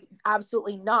evil, like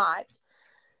absolutely not.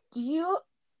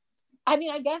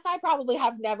 I guess I probably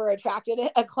have never attracted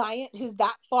a client who's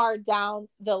that far down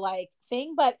the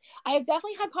thing, but I have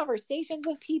definitely had conversations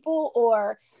with people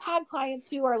or had clients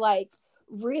who are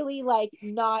really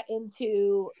not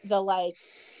into the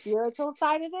spiritual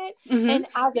side of it. And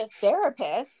as a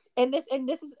therapist, and this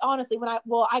is honestly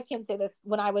I can say this,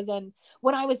 when I was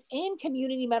in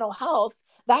community mental health,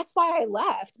 that's why I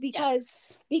left,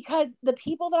 because the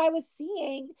people that I was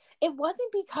seeing, it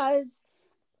wasn't because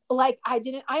I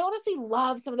honestly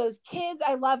love some of those kids.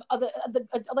 I love I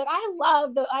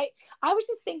was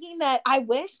just thinking that I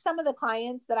wish some of the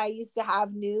clients that I used to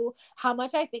have knew how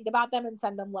much I think about them and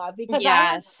send them love, because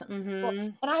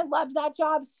and I loved that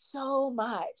job so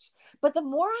much. But the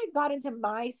more I got into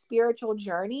my spiritual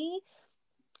journey,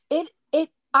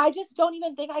 I just don't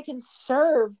even think I can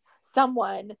serve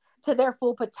someone to their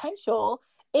full potential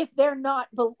if they're not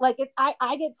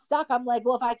I get stuck. I'm like,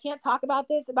 well, if I can't talk about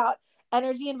this, about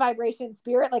energy and vibration and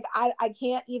spirit, I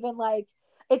can't even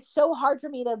it's so hard for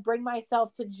me to bring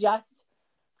myself to just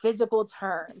physical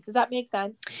terms. Does that make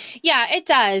sense? Yeah, it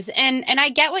does. And I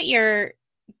get what you're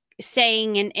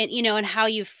saying and and how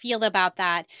you feel about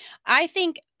that. I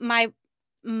think the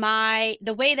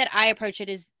way that I approach it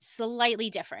is slightly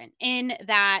different, in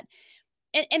that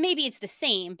and maybe it's the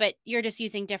same, but you're just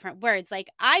using different words. Like,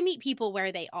 I meet people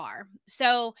where they are.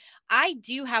 So I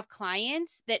do have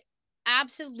clients that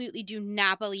absolutely do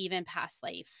not believe in past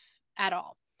life at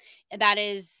all. That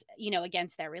is,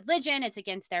 against their religion. It's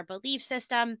against their belief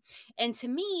system. And to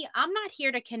me, I'm not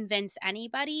here to convince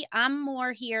anybody. I'm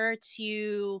more here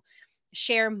to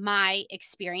share my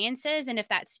experiences. And if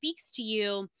that speaks to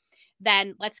you,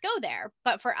 then let's go there.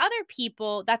 But for other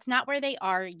people, that's not where they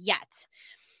are yet.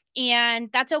 And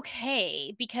that's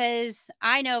okay, because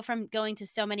I know from going to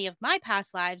so many of my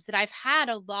past lives that I've had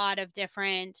a lot of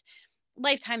different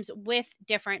lifetimes with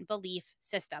different belief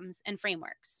systems and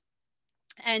frameworks.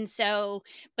 And so,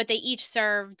 but they each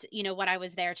served, what I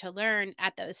was there to learn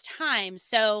at those times.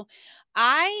 So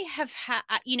I have had,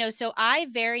 so I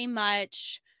very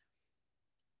much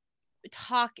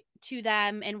talk to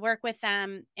them and work with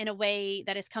them in a way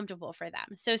that is comfortable for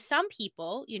them. So some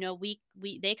people,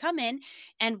 they come in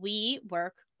and we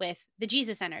work with the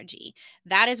Jesus energy.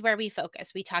 That is where we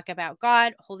focus. We talk about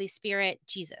God, Holy Spirit,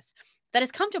 Jesus. that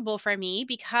is comfortable for me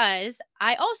because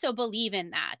I also believe in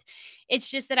that. It's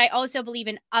just that I also believe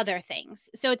in other things.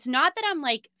 So it's not that I'm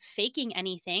like faking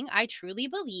anything. I truly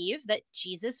believe that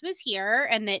Jesus was here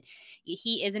and that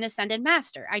he is an ascended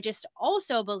master. I just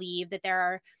also believe that there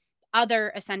are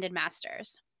other ascended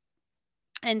masters.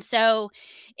 And so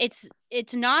it's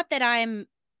not that I'm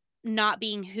not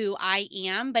being who I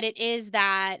am, but it is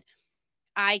that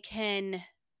I can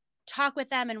talk with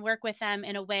them and work with them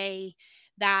in a way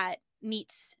that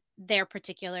meets their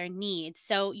particular needs.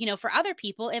 So, for other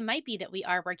people, it might be that we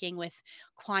are working with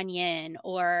Kuan Yin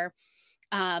or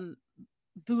um,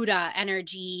 Buddha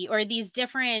energy or these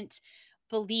different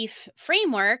belief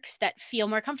frameworks that feel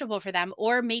more comfortable for them.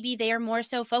 Or maybe they are more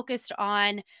so focused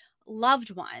on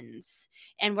loved ones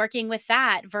and working with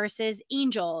that versus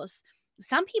angels.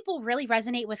 Some people really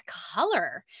resonate with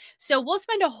color. So we'll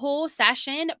spend a whole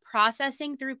session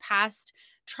processing through past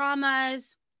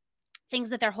traumas, things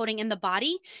that they're holding in the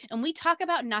body. And we talk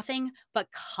about nothing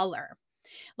but color.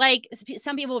 Like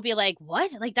some people will be like,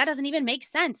 what? Like that doesn't even make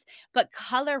sense. But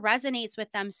color resonates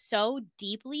with them so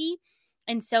deeply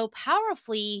and so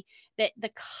powerfully that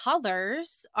the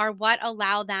colors are what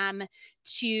allow them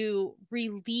to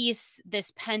release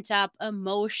this pent up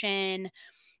emotion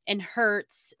and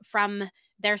hurts from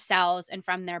their cells and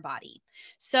from their body.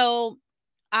 So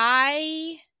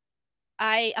I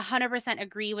 100%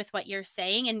 agree with what you're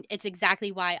saying. And it's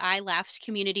exactly why I left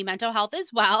community mental health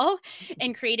as well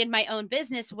and created my own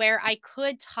business where I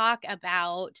could talk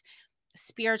about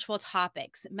spiritual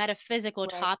topics, metaphysical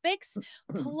Right. topics,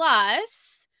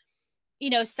 plus,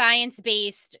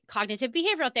 science-based cognitive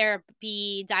behavioral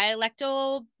therapy,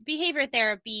 dialectal behavior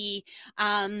therapy,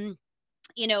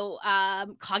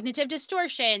 cognitive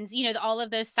distortions, all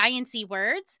of those sciencey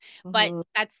words, but Mhm.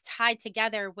 that's tied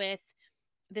together with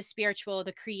the spiritual,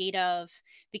 the creative,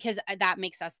 because that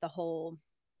makes us a whole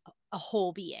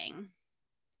being.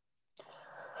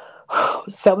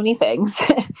 So many things.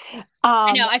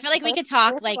 I know. I feel like we could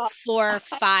talk First of like all, 4 or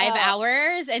 5 know,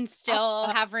 hours and I still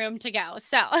know, have room to go.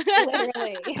 So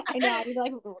literally, I know. I mean,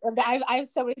 like, I have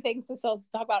so many things to still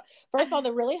talk about. First of all,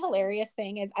 the really hilarious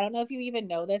thing is, I don't know if you even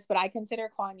know this, but I consider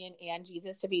Kuan Yin and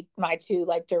Jesus to be my two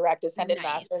like direct ascended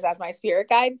masters as my nice. spirit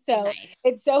guides. So Nice.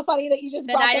 it's so funny that you just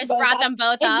That brought I them just both brought up. them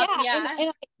both And up.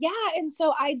 yeah, Yeah. and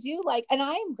so I do like, and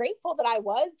I am grateful that I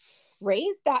was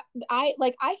raised that I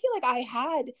feel like I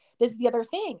had this is the other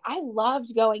thing. I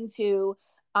loved going to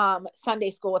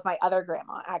Sunday school with my other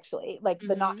grandma, actually, like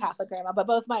the not Mhm. Catholic grandma, but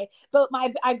both my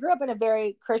I grew up in a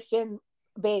very Christian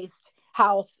based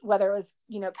house, whether it was,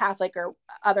 Catholic or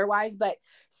otherwise. But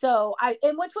so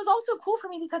and which was also cool for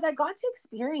me because I got to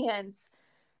experience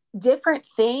different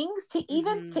things to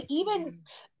Mhm. even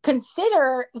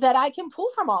consider that I can pull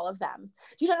from all of them.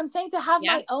 Do you know what I'm saying? To have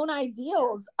Yeah. my own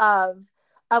ideals of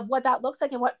what that looks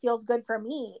like and what feels good for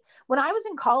me. When I was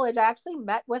in college, I actually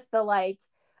met with the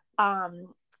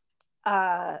um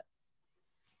uh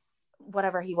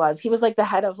whatever he was. He was like the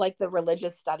head of like the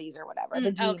religious studies or whatever,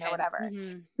 the dean or Okay. whatever.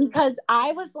 Mhm. Because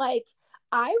I was like,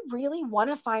 I really want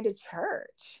to find a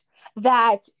church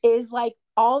that is like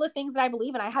all the things that I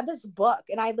believe in. I had this book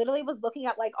and I literally was looking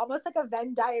at like almost like a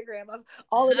Venn diagram of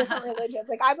all the different religions.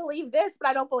 Like I believe this, but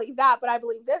I don't believe that, but I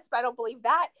believe this, but I don't believe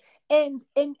that. And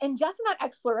just in that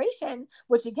exploration,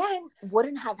 which again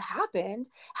wouldn't have happened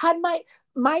had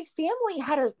my family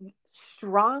had a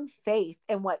strong faith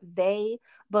in what they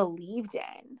believed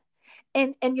in.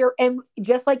 And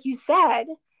just like you said,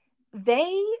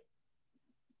 they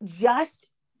just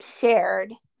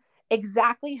shared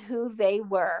exactly who they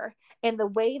were in the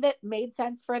way that made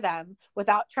sense for them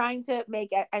without trying to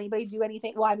make anybody do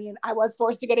anything. Well, I mean, I was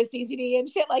forced to go to CCD and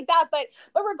shit like that, but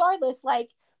regardless, like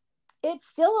it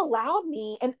still allowed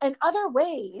me in other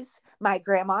ways. My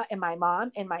grandma and my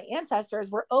mom and my ancestors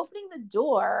were opening the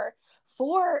door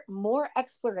for more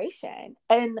exploration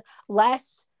and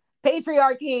less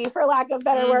patriarchy, for lack of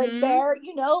better words Mhm. there,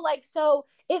 like, so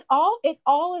it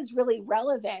all is really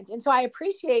relevant. And so I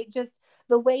appreciate just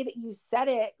the way that you said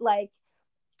it. Like,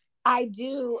 I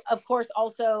do, of course,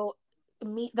 also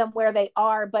meet them where they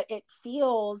are, but it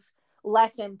feels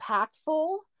less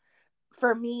impactful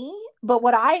for me. But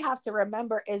what I have to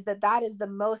remember is that that is the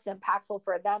most impactful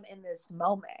for them in this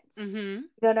moment. Mhm. You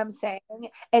know what I'm saying?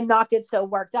 And not get so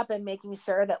worked up and making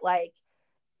sure that, like,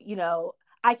 you know,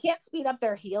 I can't speed up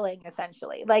their healing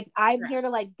essentially. Like, I'm here to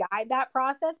like guide that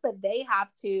process, but they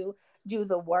have to do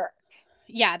the work.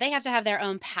 Yeah, they have to have their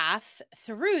own path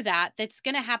through that that's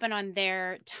going to happen on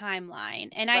their timeline.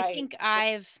 And I Right. think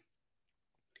I've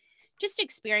just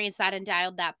experienced that and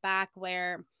dialed that back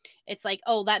where it's like,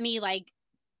 oh, let me like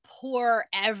pour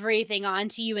everything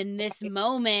onto you in this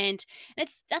moment. And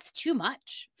that's too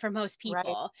much for most Right.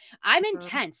 people. I'm Mhm.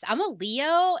 intense. I'm a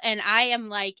Leo and I am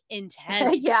like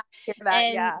intense. Yeah, hear that.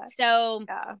 And Yeah. so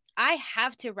Yeah. I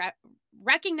have to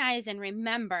recognize and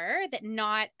remember that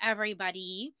not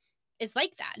everybody is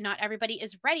like that. Not everybody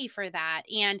is ready for that.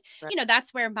 And, Right.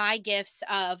 that's where my gifts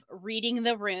of reading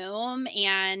the room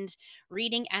and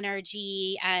reading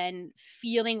energy and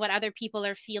feeling what other people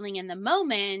are feeling in the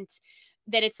moment,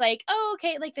 that it's like, oh,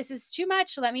 okay, like this is too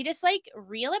much. Let me just like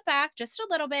reel it back just a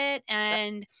little bit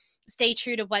and stay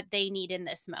true to what they need in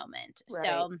this moment. Right.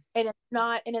 So, And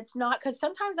it's not because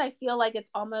sometimes I feel like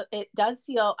it does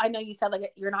feel, I know you said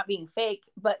like you're not being fake,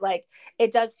 but like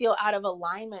it does feel out of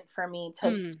alignment for me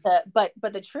but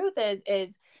the truth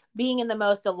is being in the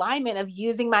most alignment of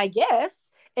using my gifts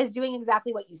is doing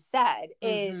exactly what you said,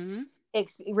 is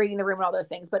reading the room and all those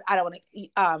things. But I don't want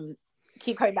to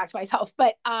keep coming back to myself,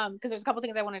 but because there's a couple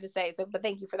things I wanted to say. So, but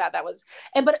thank you for that. That was,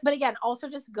 and but again, also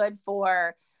just good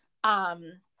for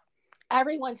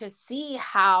everyone to see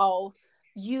how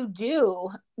you do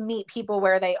meet people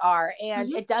where they are.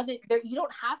 And it doesn't, you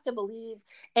don't have to believe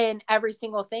in every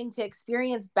single thing to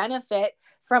experience benefit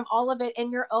from all of it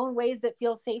in your own ways that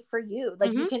feel safe for you.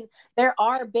 Like you can, there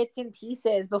are bits and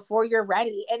pieces before you're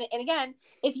ready. And again,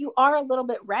 if you are a little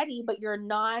bit ready, but you're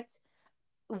not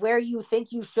where you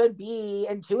think you should be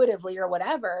intuitively or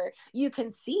whatever, you can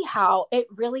see how it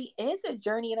really is a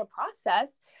journey and a process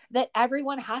that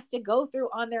everyone has to go through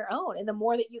on their own. And the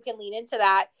more that you can lean into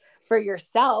that for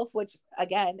yourself, which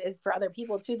again is for other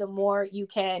people too, the more you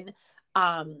can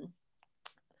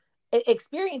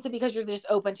experience it, because you're just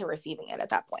open to receiving it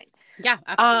at that point. Yeah,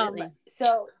 absolutely.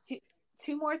 So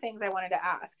two more things I wanted to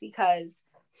ask, because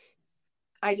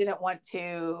I didn't want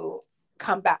to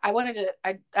come back. I wanted to,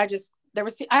 I had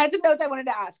some notes I wanted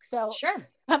to ask. So Sure.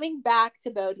 coming back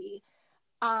to Bodhi,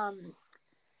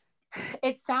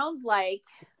 it sounds like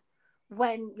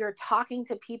when you're talking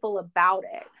to people about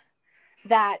it,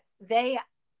 that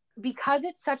because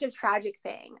it's such a tragic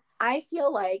thing, I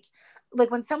feel like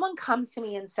when someone comes to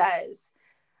me and says,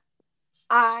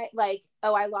 I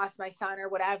lost my son or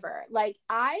whatever, like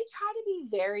I try to be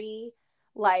very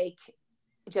like,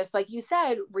 just like you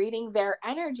said, reading their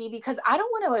energy, because I don't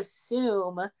want to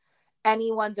assume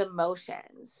anyone's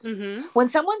emotions. When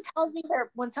someone tells me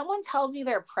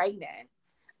they're pregnant,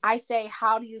 I say,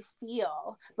 how do you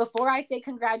feel, before I say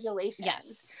congratulations?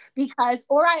 Yes. Because,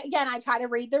 I try to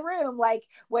read the room, like,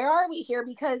 where are we here?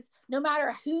 Because no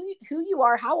matter who you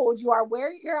are, how old you are,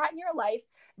 where you're at in your life,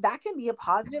 that can be a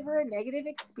positive or a negative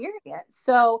experience.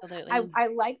 So I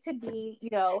like to be,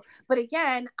 but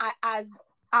again,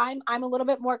 I'm a little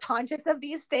bit more conscious of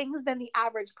these things than the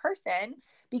average person,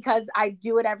 because I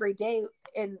do it every day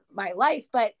in my life.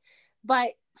 But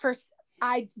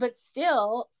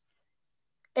still,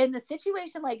 in the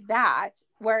situation like that,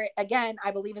 where again,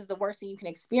 I believe is the worst thing you can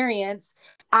experience,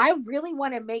 I really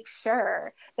want to make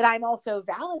sure that I'm also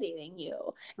validating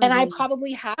you. And I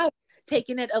probably have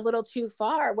taken it a little too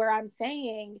far, where I'm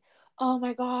saying, oh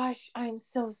my gosh, I'm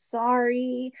so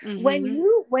sorry. When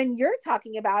you're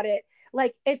talking about it,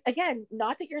 like, it, again,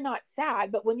 not that you're not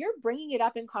sad, but when you're bringing it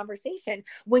up in conversation,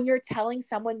 when you're telling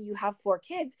someone you have 4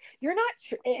 kids, you're not,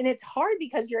 and it's hard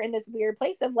because you're in this weird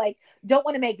place of like, don't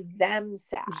want to make them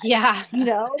sad. Yeah.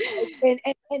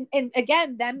 And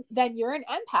again, then you're an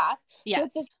empath. Yes. So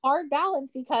it's this hard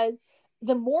balance, because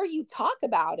the more you talk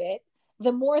about it,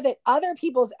 the more that other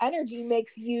people's energy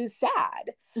makes you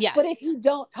sad. Yes. But if you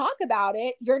don't talk about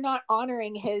it, you're not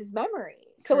honoring his memory.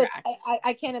 So Correct.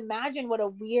 I can't imagine what a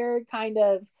weird kind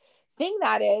of thing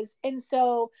that is. And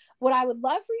so what I would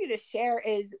love for you to share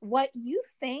is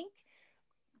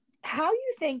how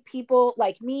you think people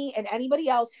like me and anybody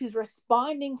else who's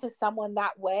responding to someone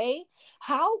that way,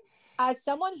 how, as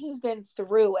someone who's been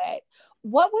through it,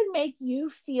 what would make you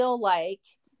feel like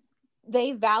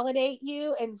they validate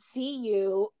you and see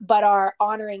you, but are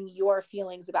honoring your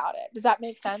feelings about it? Does that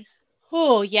make sense?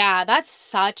 Oh, yeah, that's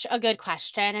such a good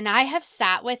question. And I have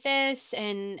sat with this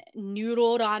and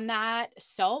noodled on that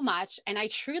so much. And I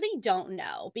truly don't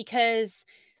know, because,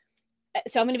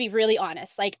 so I'm going to be really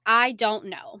honest. Like, I don't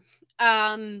know.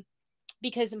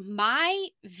 Because my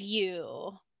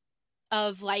view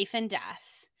of life and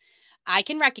death, I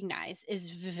can recognize, is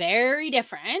very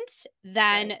different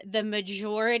than the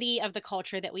majority of the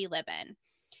culture that we live in.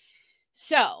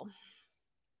 So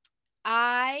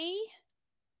I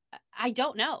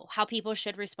don't know how people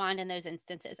should respond in those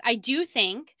instances. I do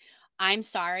think I'm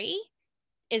sorry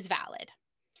is valid.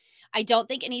 I don't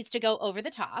think it needs to go over the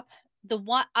top. The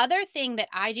one other thing that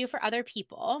I do for other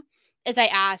people is I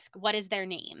ask, what is their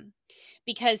name?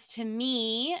 Because to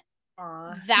me,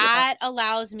 that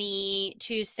allows me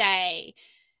to say,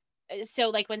 so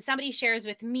like when somebody shares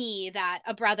with me that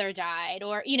a brother died,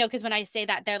 or, because when I say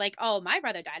that, they're like, oh, my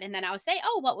brother died. And then I'll say,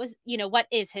 oh, what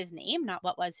is his name? Not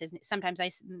what was his name. Sometimes I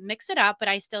mix it up, but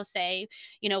I still say,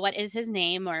 what is his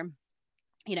name? Or,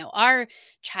 our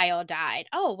child died.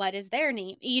 Oh, what is their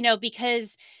name?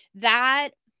 Because that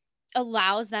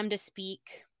allows them to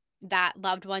speak that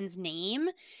loved one's name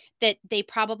that they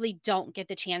probably don't get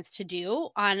the chance to do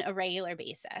on a regular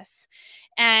basis.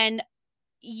 And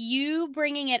you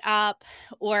bringing it up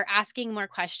or asking more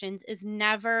questions is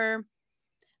never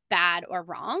bad or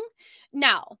wrong.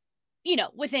 Now,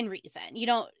 within reason. You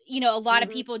don't, a lot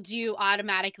of people do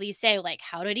automatically say, like,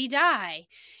 how did he die?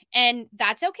 And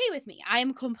that's okay with me.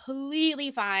 I'm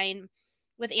completely fine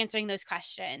with answering those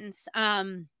questions.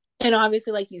 And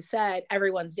obviously, like you said,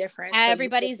 everyone's different.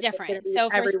 Everybody's different. So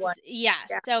everyone. Yes.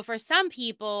 Yeah. So for some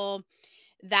people,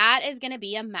 that is going to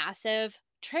be a massive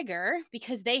trigger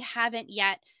because they haven't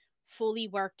yet fully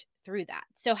worked through that.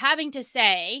 So having to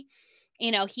say,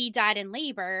 he died in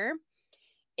labor,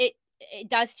 it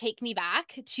does take me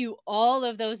back to all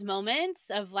of those moments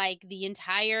of like the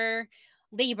entire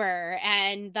labor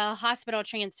and the hospital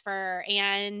transfer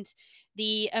and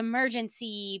the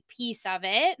emergency piece of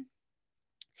it.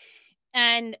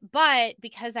 But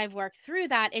because I've worked through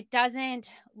that, it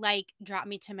doesn't like drop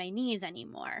me to my knees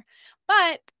anymore.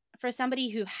 But for somebody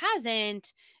who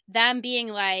hasn't, them being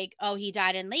like, oh, he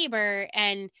died in labor,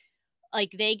 and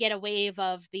like they get a wave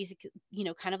of basic,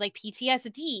 kind of like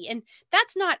PTSD. And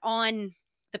that's not on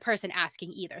the person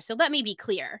asking either. So let me be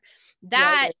clear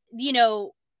that,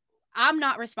 I'm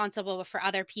not responsible for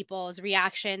other people's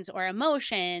reactions or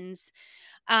emotions.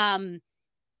 And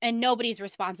nobody's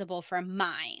responsible for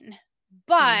mine.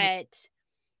 But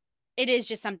it is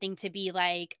just something to be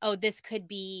like, oh, this could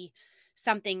be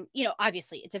something,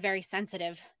 obviously it's a very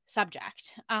sensitive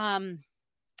subject. And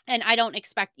I don't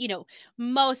expect,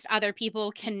 most other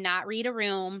people cannot read a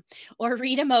room or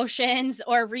read emotions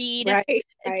or read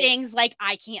things like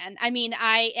I can. I mean,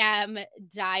 I am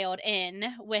dialed in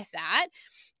with that.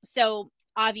 So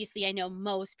obviously I know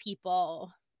most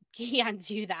people can't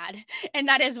do that. And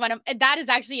that is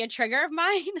actually a trigger of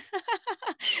mine.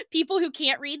 People who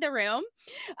can't read the room,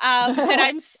 that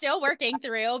I'm still working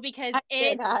through because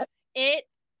it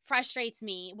frustrates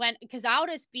me because I'll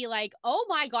just be like, oh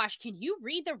my gosh, can you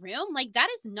read the room? Like, that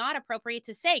is not appropriate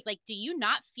to say. Like, do you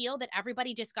not feel that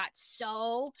everybody just got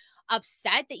so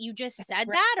upset that you just said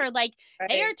that? Or like,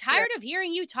 they are tired of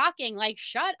hearing you talking, like,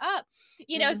 shut up,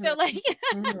 so like,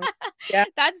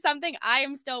 that's something I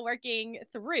am still working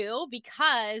through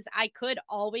because I could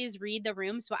always read the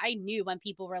room. So I knew when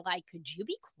people were like, could you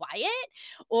be quiet?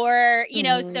 Or,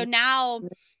 so now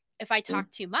if I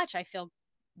talk too much, I feel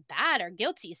bad or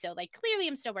guilty. So like, clearly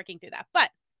I'm still working through that. But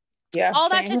all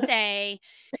that to say,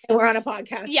 we're on a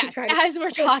podcast. Yes, as we're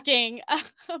talking,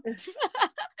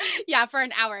 for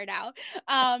an hour now.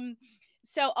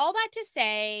 So all that to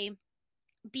say,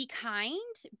 be kind,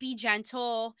 be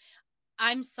gentle.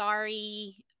 I'm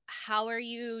sorry. How are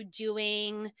you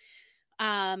doing?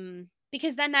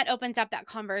 Because then that opens up that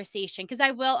conversation. Because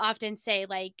I will often say,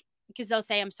 like, because they'll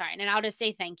say, I'm sorry. And I'll just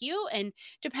say, thank you. And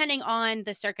depending on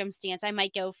the circumstance, I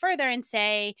might go further and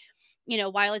say,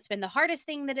 while it's been the hardest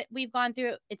thing that we've gone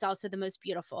through, it's also the most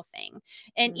beautiful thing.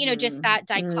 And, just that,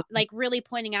 like really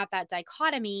pointing out that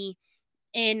dichotomy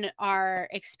in our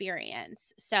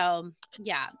experience. So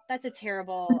yeah, that's a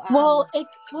terrible.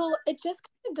 It just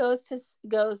kind of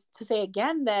goes to say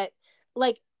again that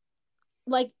like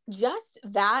just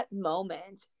that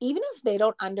moment, even if they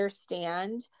don't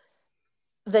understand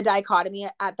the dichotomy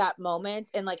at that moment,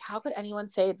 and like, how could anyone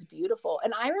say it's beautiful?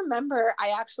 And I remember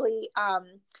I actually,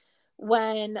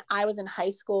 when I was in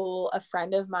high school, a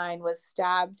friend of mine was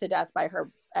stabbed to death by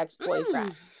her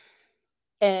ex-boyfriend.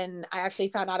 And I actually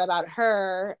found out about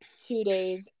her 2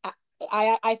 days.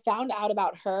 I found out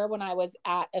about her when I was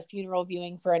at a funeral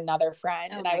viewing for another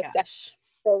friend. And I was,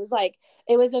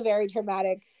 it was a very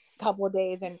traumatic couple of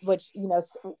days, and which,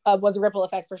 was a ripple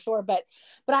effect for sure. But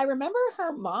I remember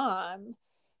her mom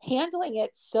handling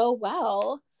it so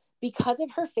well because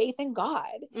of her faith in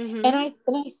God. And I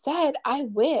said, I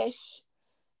wish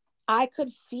I could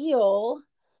feel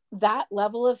that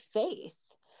level of faith.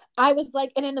 I was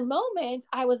like, and in the moment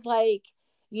I was like,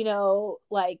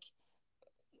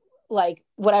 like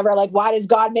whatever, like, why does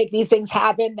God make these things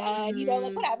happen then?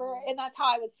 Like whatever. And that's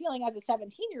how I was feeling as a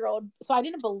 17-year-old. So I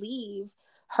didn't believe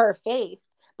her faith,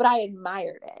 but I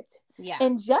admired it. Yeah.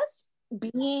 And just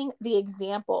being the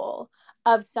example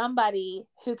of somebody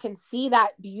who can see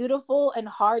that beautiful and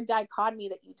hard dichotomy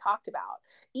that you talked about,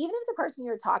 even if the person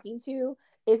you're talking to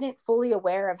isn't fully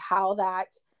aware of how that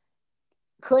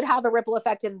could have a ripple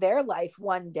effect in their life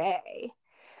one day,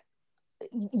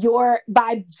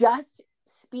 by just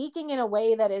speaking in a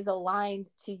way that is aligned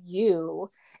to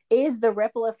you is the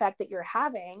ripple effect that you're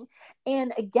having.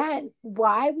 And again,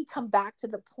 why we come back to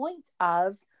the point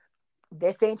of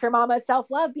this ain't your mama's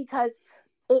self-love, because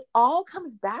it all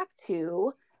comes back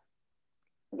to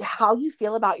how you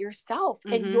feel about yourself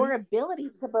and your ability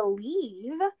to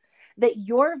believe that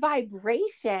your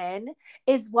vibration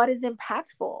is what is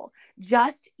impactful.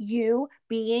 Just you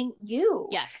being you.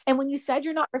 Yes. And when you said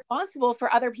you're not responsible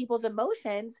for other people's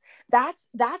emotions, that's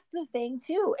the thing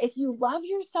too. If you love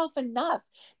yourself enough,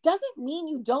 doesn't mean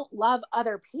you don't love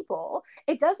other people.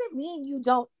 It doesn't mean you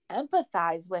don't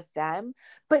empathize with them,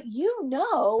 but you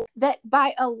know that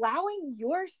by allowing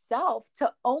yourself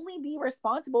to only be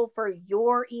responsible for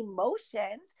your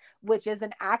emotions, which is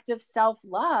an act of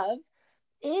self-love,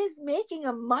 is making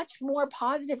a much more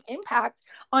positive impact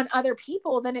on other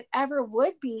people than it ever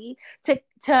would be to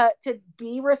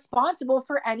be responsible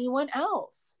for anyone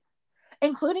else,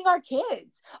 including our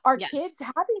kids. Our kids'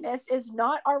 happiness is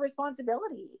not our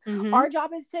responsibility. Our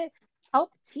job is to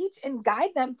help teach and guide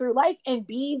them through life and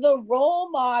be the role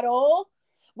model,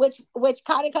 which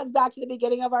kind of comes back to the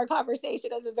beginning of our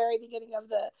conversation at the very beginning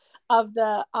of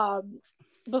the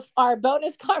our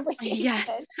bonus conversation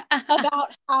about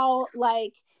how,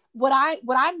 like, what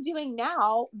I'm doing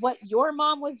now, what your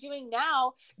mom was doing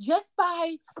now, just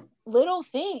by little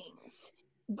things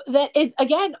that is,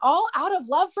 again, all out of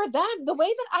love for them. The way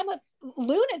that I'm a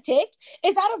lunatic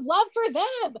is out of love for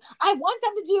them. I want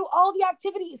them to do all the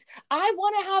activities. I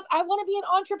want to be an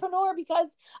entrepreneur because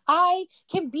I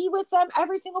can be with them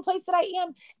every single place that I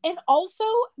am. And also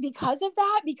because of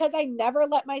that, because I never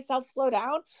let myself slow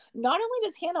down, not only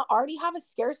does Hannah already have a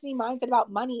scarcity mindset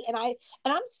about money, and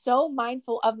I'm so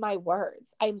mindful of my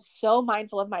words. I'm so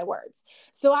mindful of my words.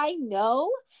 So I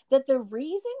know that the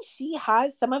reason she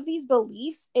has some of these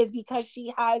beliefs is because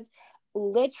she has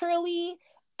literally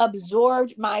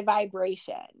absorbed my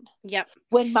vibration. Yep.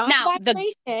 When my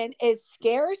vibration is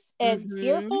scarce and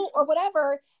fearful or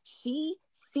whatever, she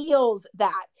feels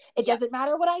that. It doesn't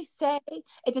matter what I say.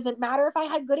 It doesn't matter if I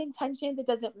had good intentions. It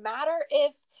doesn't matter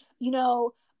if,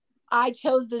 I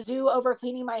chose the zoo over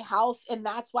cleaning my house and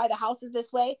that's why the house is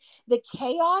this way. The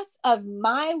chaos of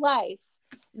my life,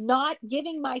 not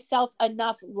giving myself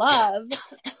enough love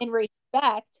and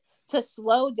respect to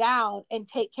slow down and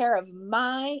take care of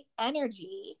my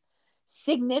energy,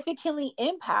 significantly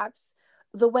impacts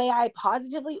the way I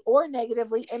positively or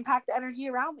negatively impact the energy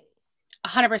around me.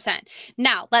 100%.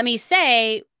 Now, let me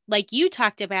say, like you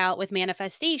talked about with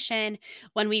manifestation,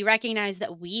 when we recognize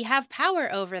that we have power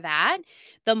over that,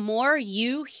 the more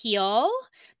you heal,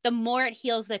 the more it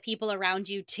heals the people around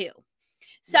you too.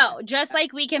 So just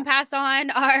like we can pass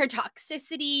on our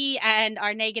toxicity and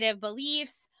our negative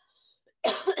beliefs,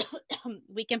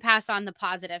 we can pass on the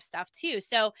positive stuff too.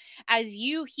 So as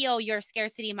you heal your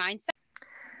scarcity mindset.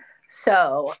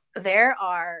 So there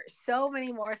are so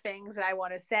many more things that I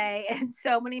want to say and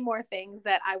so many more things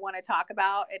that I want to talk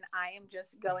about. And I am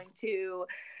just going to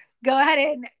go ahead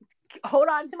and hold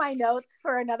on to my notes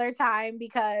for another time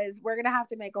because we're going to have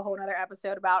to make a whole nother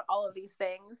episode about all of these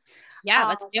things. Yeah,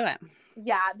 let's do it.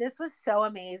 Yeah, this was so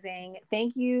amazing.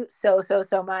 Thank you so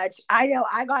much. I know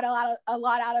I got a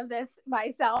lot out of this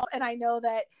myself, and I know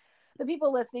that the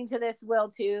people listening to this will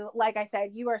too. Like I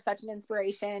said, you are such an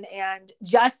inspiration, and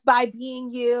just by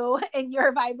being you and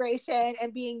your vibration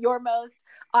and being your most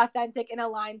authentic and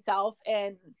aligned self,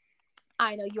 and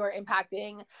I know you're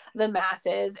impacting the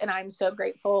masses, and I'm so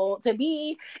grateful to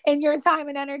be in your time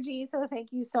and energy. So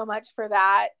thank you so much for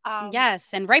that. Yes.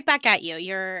 And right back at you.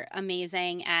 You're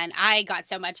amazing. And I got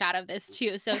so much out of this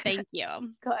too. So thank you.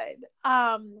 Good.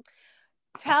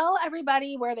 Tell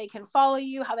everybody where they can follow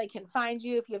you, how they can find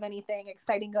you, if you have anything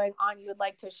exciting going on you would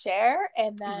like to share.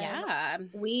 And then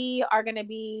we are going to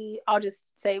be, I'll just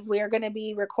say we are going to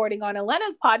be recording on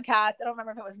Alena's podcast. I don't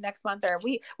remember if it was next month or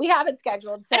we have it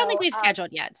scheduled. So I don't think we've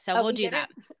scheduled yet. So we'll do that.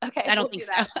 Okay. I don't think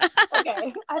so.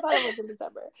 Okay. I thought it was in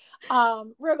December.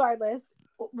 Regardless,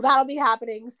 that'll be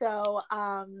happening. So,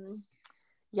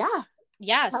 yeah.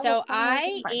 Yeah. So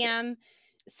I am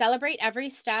Celebrate Every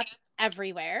Step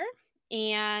Everywhere.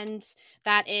 And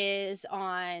that is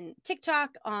on TikTok,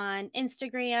 on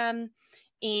Instagram,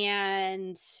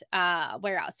 and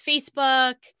where else?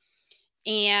 Facebook.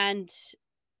 And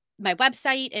my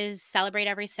website is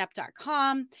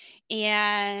celebrateeverystep.com,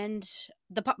 and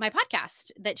my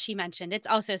podcast that she mentioned, it's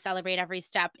also Celebrate Every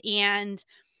Step. And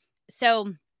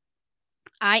so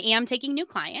I am taking new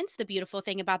clients. The beautiful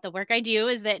thing about the work I do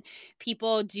is that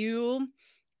people do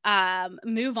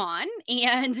move on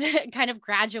and kind of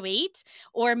graduate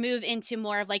or move into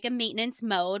more of like a maintenance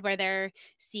mode where they're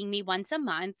seeing me once a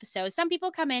month. So some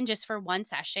people come in just for one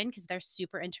session because they're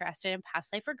super interested in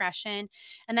past life regression.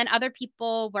 And then other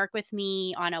people work with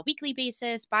me on a weekly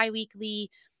basis,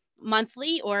 bi-weekly,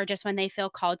 monthly, or just when they feel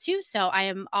called to. So I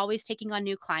am always taking on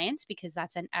new clients because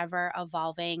that's an ever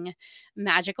evolving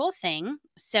magical thing.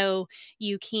 So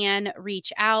you can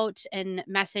reach out and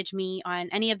message me on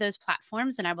any of those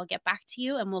platforms and I will get back to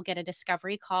you and we'll get a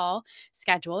discovery call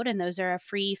scheduled. And those are a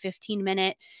free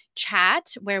 15-minute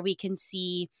chat where we can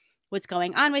see what's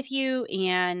going on with you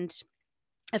and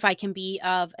if I can be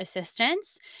of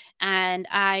assistance. And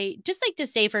I just like to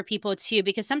say for people too,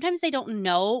 because sometimes they don't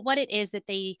know what it is that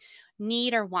they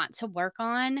need or want to work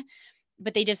on,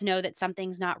 but they just know that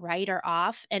something's not right or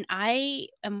off. And I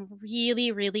am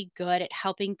really, really good at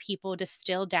helping people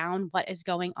distill down what is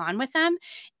going on with them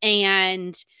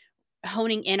and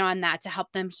honing in on that to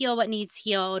help them heal what needs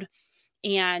healed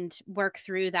and work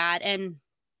through that. And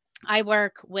I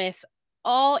work with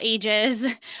all ages,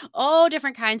 all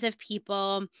different kinds of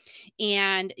people,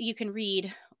 and you can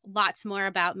read lots more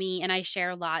about me and I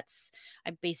share lots. I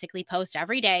basically post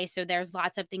every day, so there's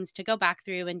lots of things to go back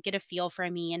through and get a feel for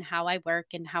me and how I work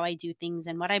and how I do things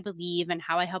and what I believe and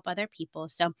how I help other people.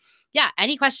 So, yeah,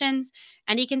 any questions,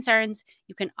 any concerns,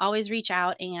 you can always reach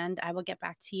out and I will get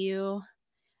back to you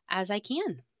as I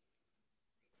can.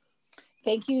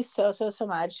 Thank you so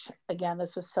much. Again,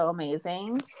 this was so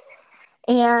amazing.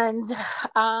 And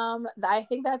I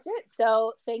think that's it.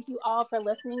 So thank you all for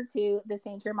listening to the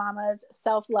Saint Your Mama's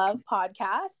Self-Love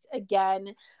podcast.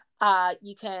 Again,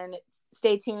 you can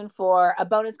stay tuned for a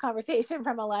bonus conversation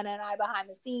from Alena and I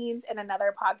behind the scenes and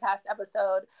another podcast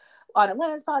episode on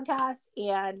Alena's podcast.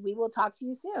 And we will talk to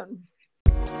you soon.